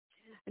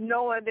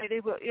 knowing that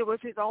it was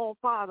his own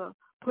father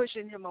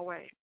pushing him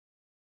away.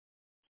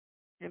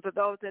 And for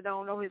those that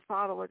don't know, his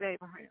father was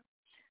Abraham.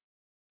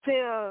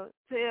 Tell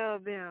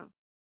them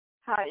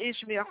how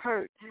Ishmael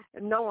hurt,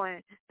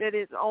 knowing that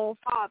his own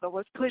father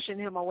was pushing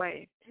him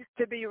away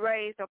to be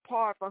raised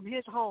apart from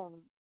his home,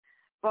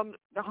 from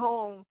the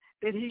home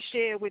that he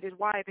shared with his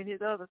wife and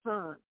his other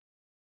son.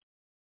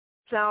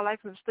 Sound like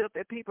some stuff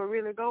that people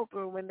really go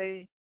through when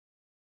they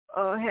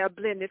have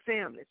blended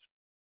families.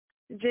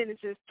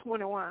 Genesis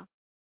 21.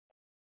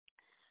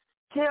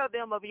 Tell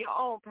them of your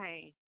own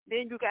pain.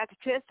 Then you got to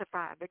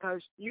testify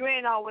because you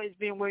ain't always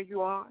been where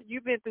you are.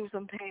 You've been through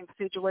some painful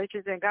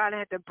situations and God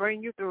had to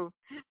bring you through.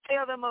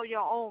 Tell them of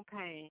your own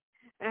pain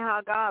and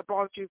how God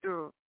brought you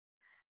through.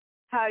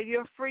 How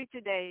you're free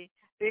today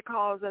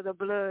because of the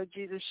blood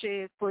Jesus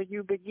shed for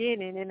you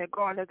beginning in the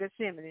Garden of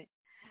Gethsemane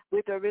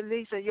with the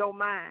release of your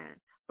mind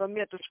from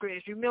mental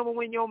stress. You remember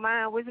when your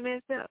mind was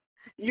messed up?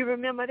 You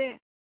remember that?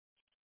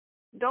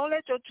 Don't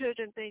let your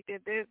children think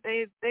that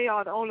they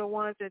are the only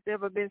ones that's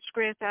ever been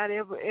stressed out,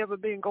 ever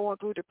been going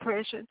through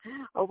depression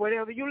or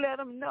whatever. You let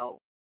them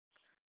know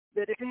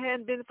that if it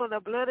hadn't been for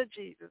the blood of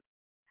Jesus,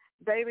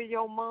 baby,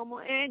 your mama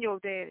and your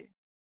daddy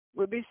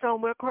would be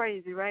somewhere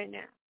crazy right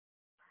now.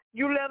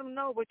 You let them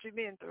know what you've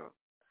been through.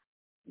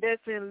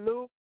 That's in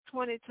Luke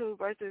 22,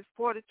 verses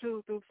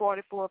 42 through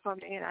 44 from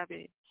the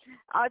NIV.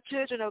 Our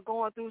children are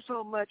going through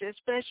so much,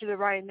 especially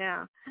right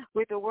now,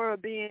 with the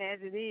world being as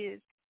it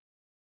is.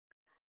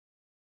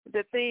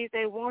 The things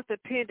they once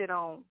depended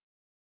on,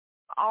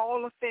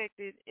 all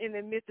affected in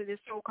the midst of this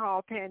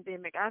so-called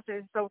pandemic. I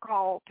said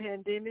so-called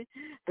pandemic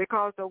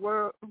because the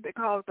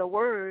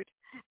word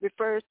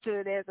refers to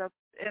it as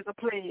a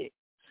plague.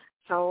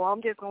 So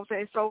I'm just gonna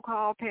say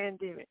so-called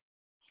pandemic.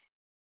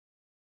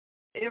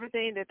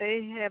 Everything that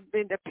they have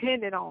been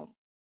dependent on,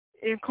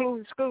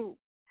 including school,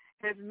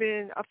 has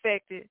been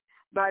affected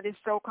by this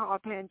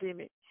so-called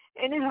pandemic,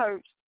 and it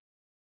hurts.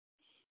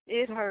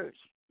 It hurts.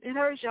 It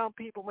hurts young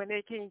people when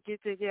they can't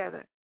get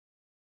together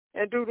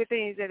and do the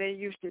things that they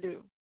used to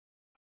do.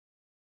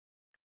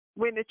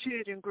 When the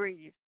children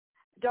grieve,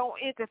 don't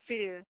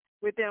interfere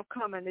with them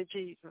coming to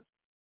Jesus.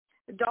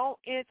 Don't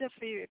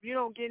interfere. If you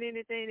don't get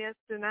anything else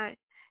tonight,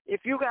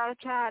 if you got a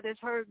child that's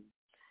hurting,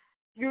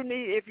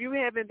 if you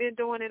haven't been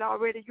doing it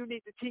already, you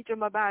need to teach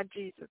them about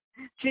Jesus.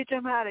 Teach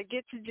them how to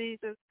get to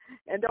Jesus,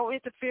 and don't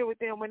interfere with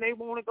them when they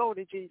want to go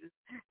to Jesus.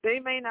 They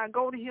may not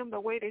go to him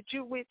the way that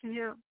you went to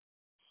him.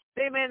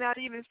 They may not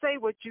even say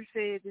what you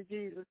said to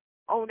Jesus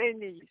on their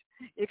knees.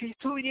 If he's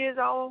 2 years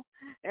old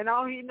and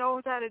all he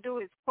knows how to do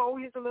is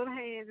fold his little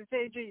hands and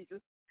say,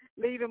 Jesus,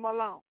 leave him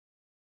alone.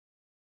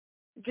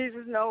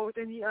 Jesus knows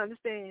and he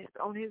understands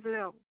on his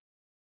level,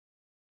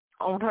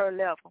 on her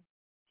level.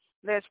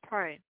 Let's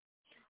pray.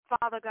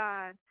 Father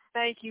God,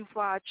 thank you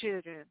for our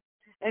children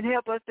and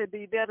help us to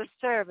be better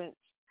servants,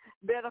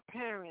 better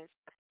parents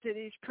to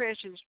these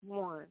precious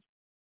ones.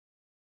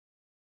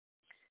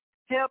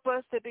 Help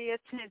us to be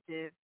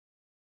attentive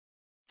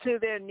to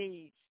their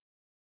needs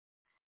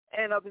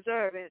and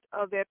observant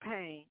of their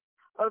pain,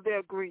 of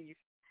their grief,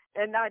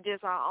 and not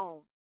just our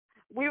own.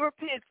 We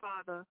repent,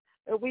 Father,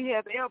 if we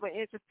have ever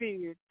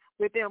interfered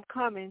with them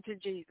coming to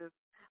Jesus.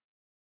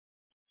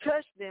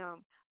 Touch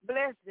them,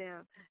 bless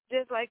them,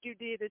 just like you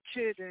did the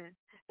children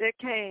that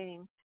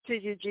came to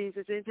you,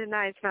 Jesus, in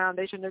tonight's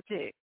foundational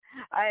text.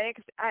 I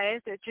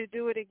ask that you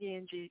do it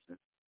again, Jesus.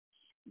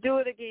 Do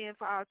it again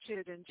for our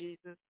children,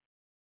 Jesus.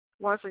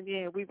 Once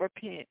again, we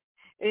repent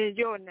in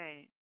your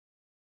name.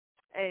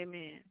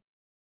 Amen.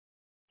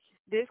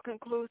 This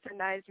concludes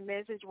tonight's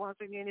message. Once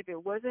again, if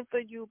it wasn't for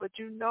you, but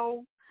you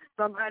know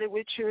somebody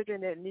with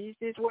children that needs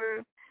this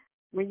word,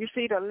 when you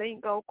see the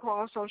link, go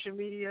across social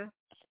media,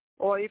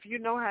 or if you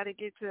know how to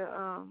get to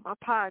a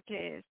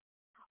podcast,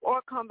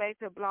 or come back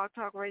to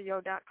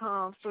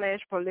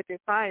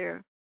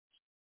blogtalkradio.com/prolificfire.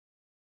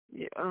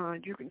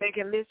 They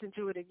can listen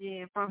to it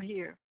again from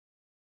here.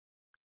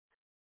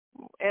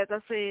 As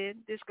I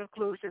said, this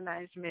concludes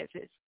tonight's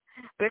message.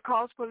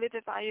 Because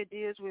Prolific Fire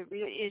deals with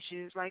real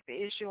issues like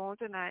the issue on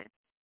tonight,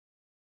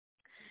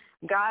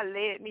 God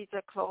led me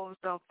to close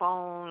the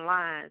phone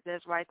lines.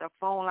 That's right, the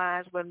phone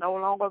lines will no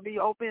longer be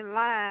open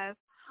live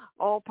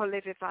on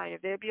Prolific Fire.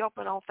 They'll be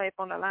open on Faith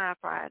on the Line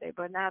Friday,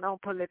 but not on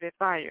Prolific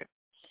Fire,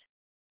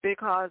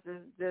 because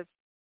the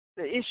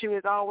issue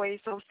is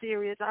always so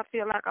serious. I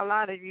feel like a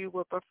lot of you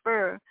would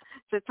prefer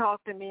to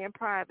talk to me in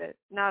private,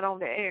 not on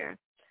the air.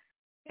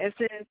 And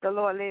since the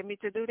Lord led me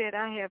to do that,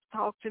 I have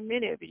talked to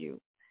many of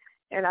you,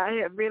 and I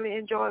have really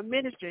enjoyed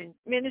ministering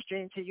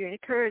to you,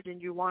 encouraging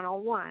you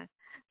one-on-one.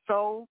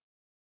 So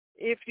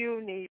if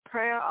you need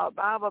prayer or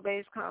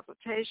Bible-based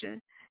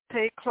consultation,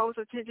 pay close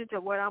attention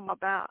to what I'm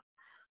about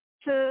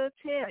to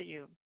tell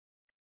you.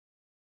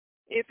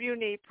 If you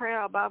need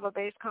prayer or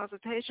Bible-based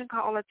consultation,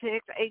 call or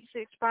text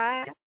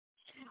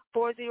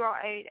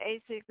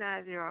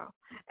 865-408-8690,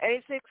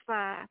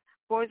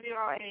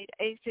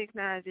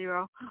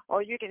 865-408-8690,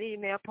 or you can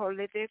email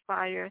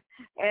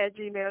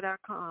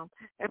prolificfire@gmail.com.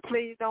 And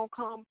please don't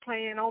come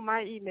playing on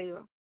my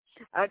email.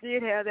 I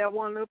did have that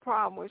one little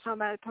problem with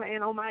somebody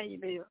playing on my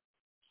email.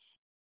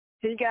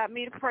 He got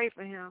me to pray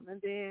for him,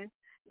 and then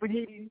when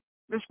he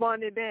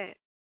responded back,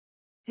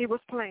 he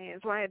was playing,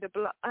 so I had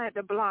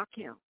to block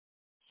him,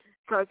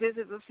 because this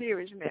is a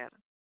serious matter.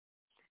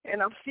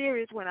 And I'm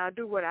serious when I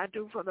do what I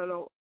do for the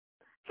Lord.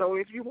 So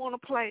if you want to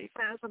play,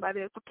 find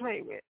somebody else to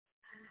play with.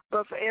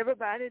 But for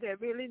everybody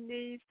that really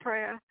needs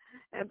prayer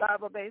and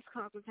Bible-based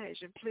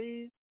consultation,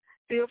 please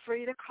feel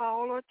free to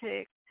call or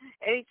text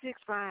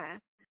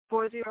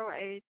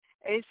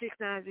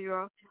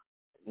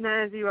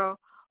 865-408-8690,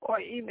 or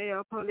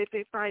email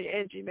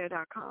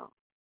prolificfire@gmail.com.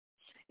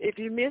 If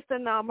you missed the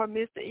number,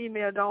 missed the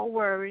email, don't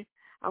worry.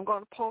 I'm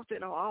going to post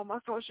it on all my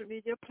social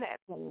media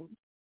platforms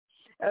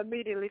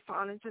immediately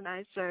following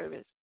tonight's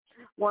service.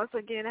 Once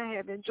again, I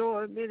have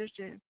enjoyed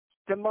ministering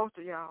to most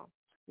of y'all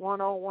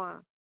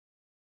one-on-one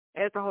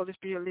as the Holy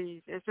Spirit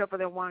leads, except for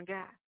that one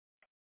guy.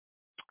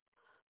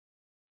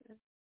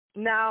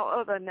 Now,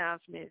 other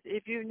announcements.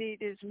 If you need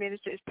this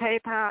ministry's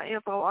PayPal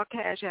info or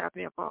Cash App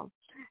info,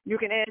 you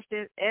can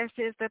access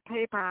the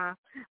PayPal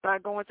by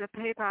going to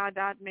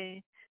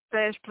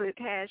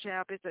paypal.me/Cash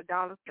App. It's a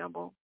dollar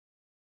symbol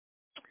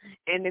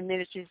in the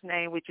ministry's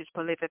name, which is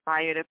Prolific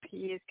Fire. The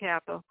P is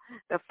capital.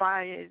 The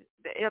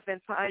F in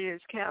fire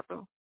is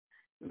capital.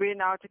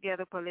 Written all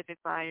together, Prolific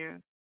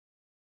Fire.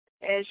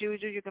 As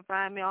usual, you can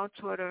find me on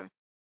Twitter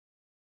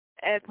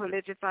at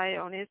Prolific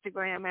Fire, on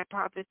Instagram at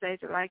Prophet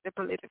Station, like the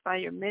Prolific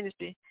Fire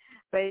Ministry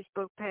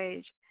Facebook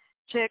page.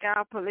 Check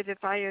out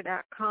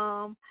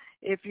prolificfire.com.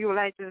 If you would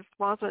like to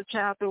sponsor a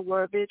child through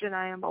World Vision,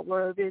 I am a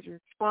World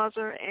Vision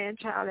sponsor and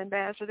child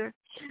ambassador.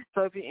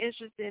 So if you're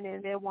interested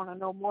in that, want to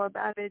know more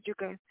about it, you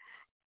can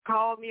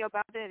call me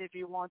about that if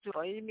you want to,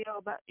 or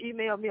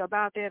email me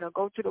about that, or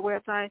go to the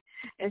website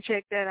and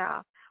check that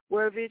out.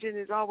 World Vision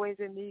is always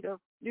in need of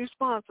new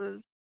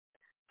sponsors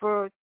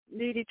for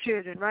needy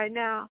children. Right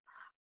now,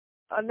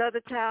 another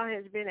child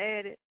has been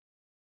added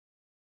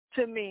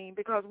to me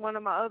because one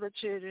of my other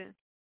children,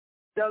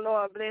 the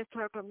Lord blessed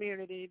her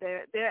community.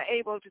 They're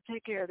able to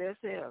take care of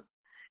themselves.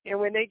 And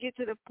when they get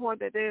to the point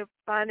that they're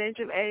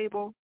financially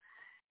able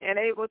and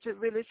able to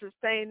really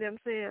sustain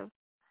themselves,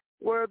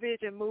 World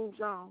Vision moves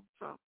on.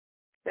 So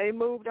they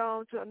moved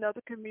on to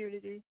another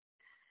community,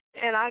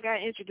 and I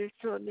got introduced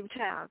to a new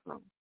child.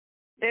 So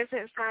that's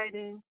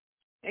exciting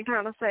and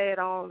kind of sad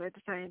all at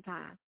the same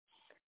time.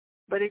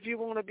 But if you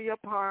want to be a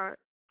part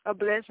of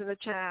blessing a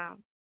child,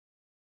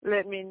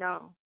 let me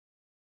know.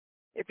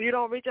 If you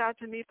don't reach out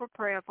to me for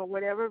prayer for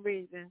whatever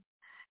reason,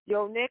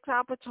 your next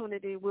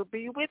opportunity will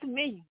be with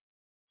me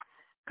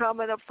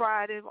coming up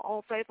Friday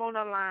on Faith on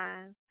the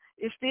Line.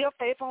 It's still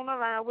Faith on the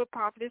Line with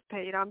Prophetess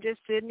Paid. I'm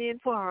just sitting in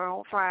for her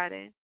on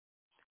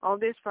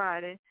this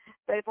Friday,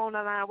 Faith on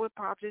the Line with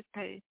Prophetess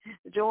Paid.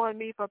 Join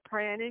me for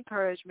prayer and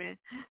encouragement.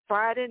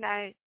 Friday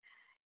night,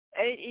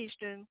 8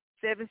 Eastern,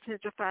 7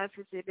 Central, 5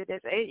 Pacific.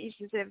 That's 8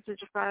 Eastern, 7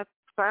 Central,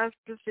 5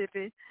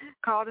 Pacific.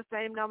 Call the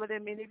same number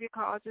that many of you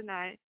called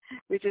tonight,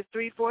 which is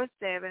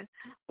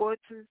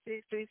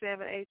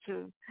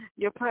 347-426-3782.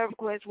 Your prayer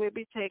requests will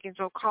be taken,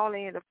 so call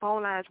in. The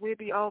phone lines will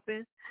be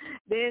open.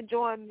 Then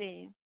join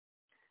me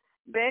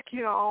back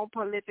here on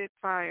Prolific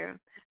Fire,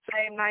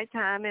 same night,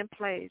 time, and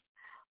place,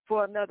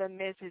 for another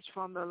message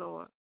from the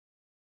Lord.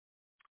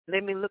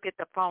 Let me look at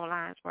the phone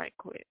lines right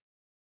quick.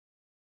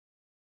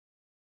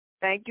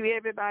 Thank you,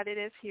 everybody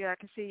that's here. I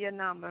can see your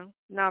numbers.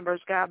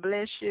 God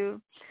bless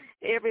you.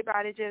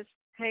 Everybody, just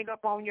hang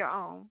up on your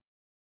own.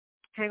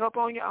 Hang up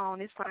on your own.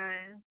 It's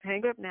fine.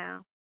 Hang up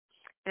now.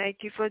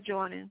 Thank you for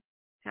joining.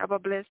 Have a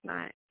blessed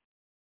night.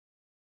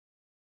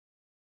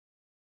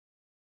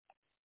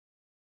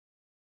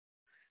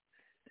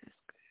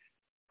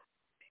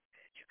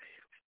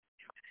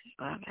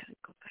 I gotta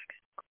go back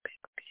and go back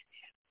in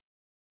here.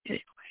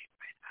 Anyway,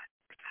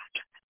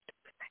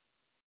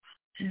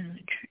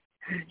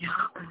 and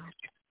y'all good.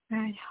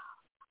 And y'all.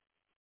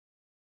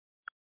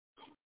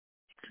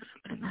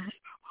 And I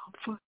have one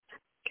foot.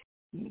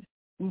 And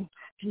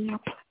y'all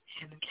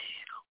playing the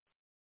piano.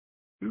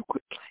 Real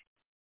quick play.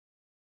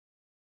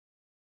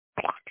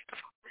 Block it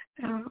for me.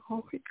 And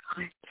oh, I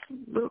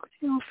look,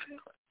 you don't feel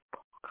it.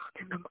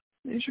 In the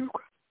is you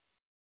cry.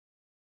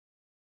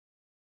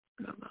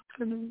 I'm not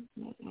feeling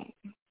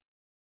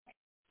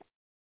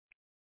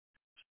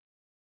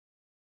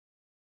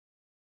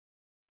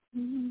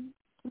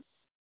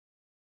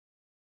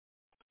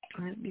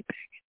let me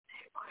back in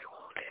there. Why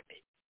won't let me?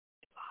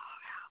 Oh,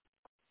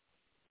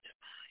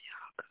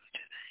 y'all good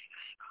today.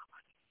 I ain't gonna.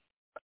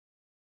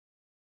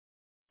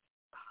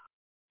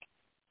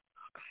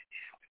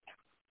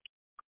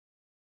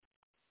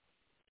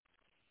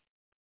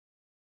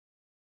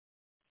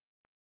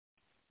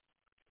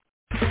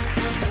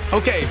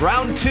 Okay,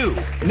 round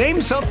 2.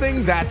 Name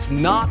something that's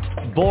not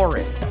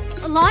boring.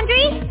 A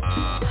laundry?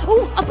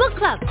 Ooh, a book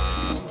club.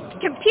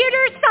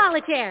 Computer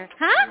solitaire,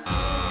 huh?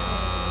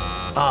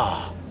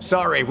 Ah,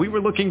 sorry, we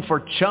were looking for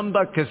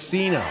Chumba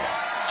Casino.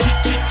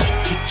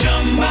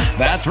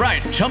 That's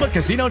right,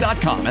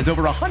 ChumbaCasino.com has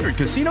over 100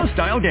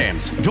 casino-style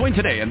games. Join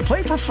today and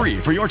play for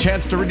free for your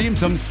chance to redeem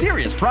some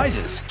serious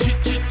prizes.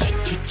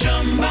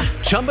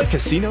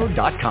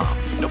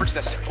 ChumbaCasino.com. No purchase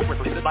necessary. Void where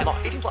prohibited by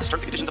law. 18+. Terms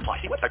and conditions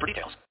apply. See website for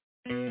details.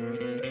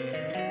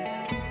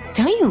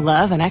 Don't you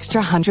love an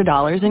extra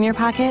 $100 in your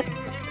pocket?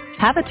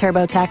 Have a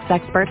TurboTax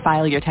expert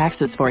file your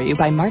taxes for you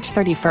by March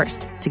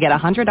 31st to get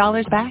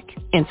 $100 back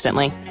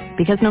instantly.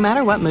 Because no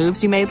matter what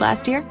moves you made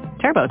last year,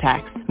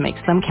 TurboTax makes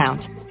them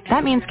count.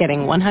 That means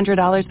getting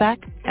 $100 back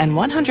and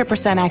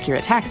 100%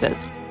 accurate taxes,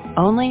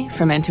 only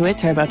from Intuit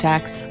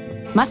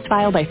TurboTax. Must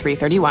file by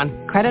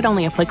 3/31. Credit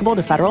only applicable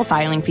to federal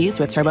filing fees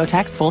with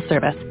TurboTax full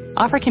service.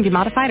 Offer can be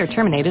modified or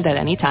terminated at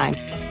any time.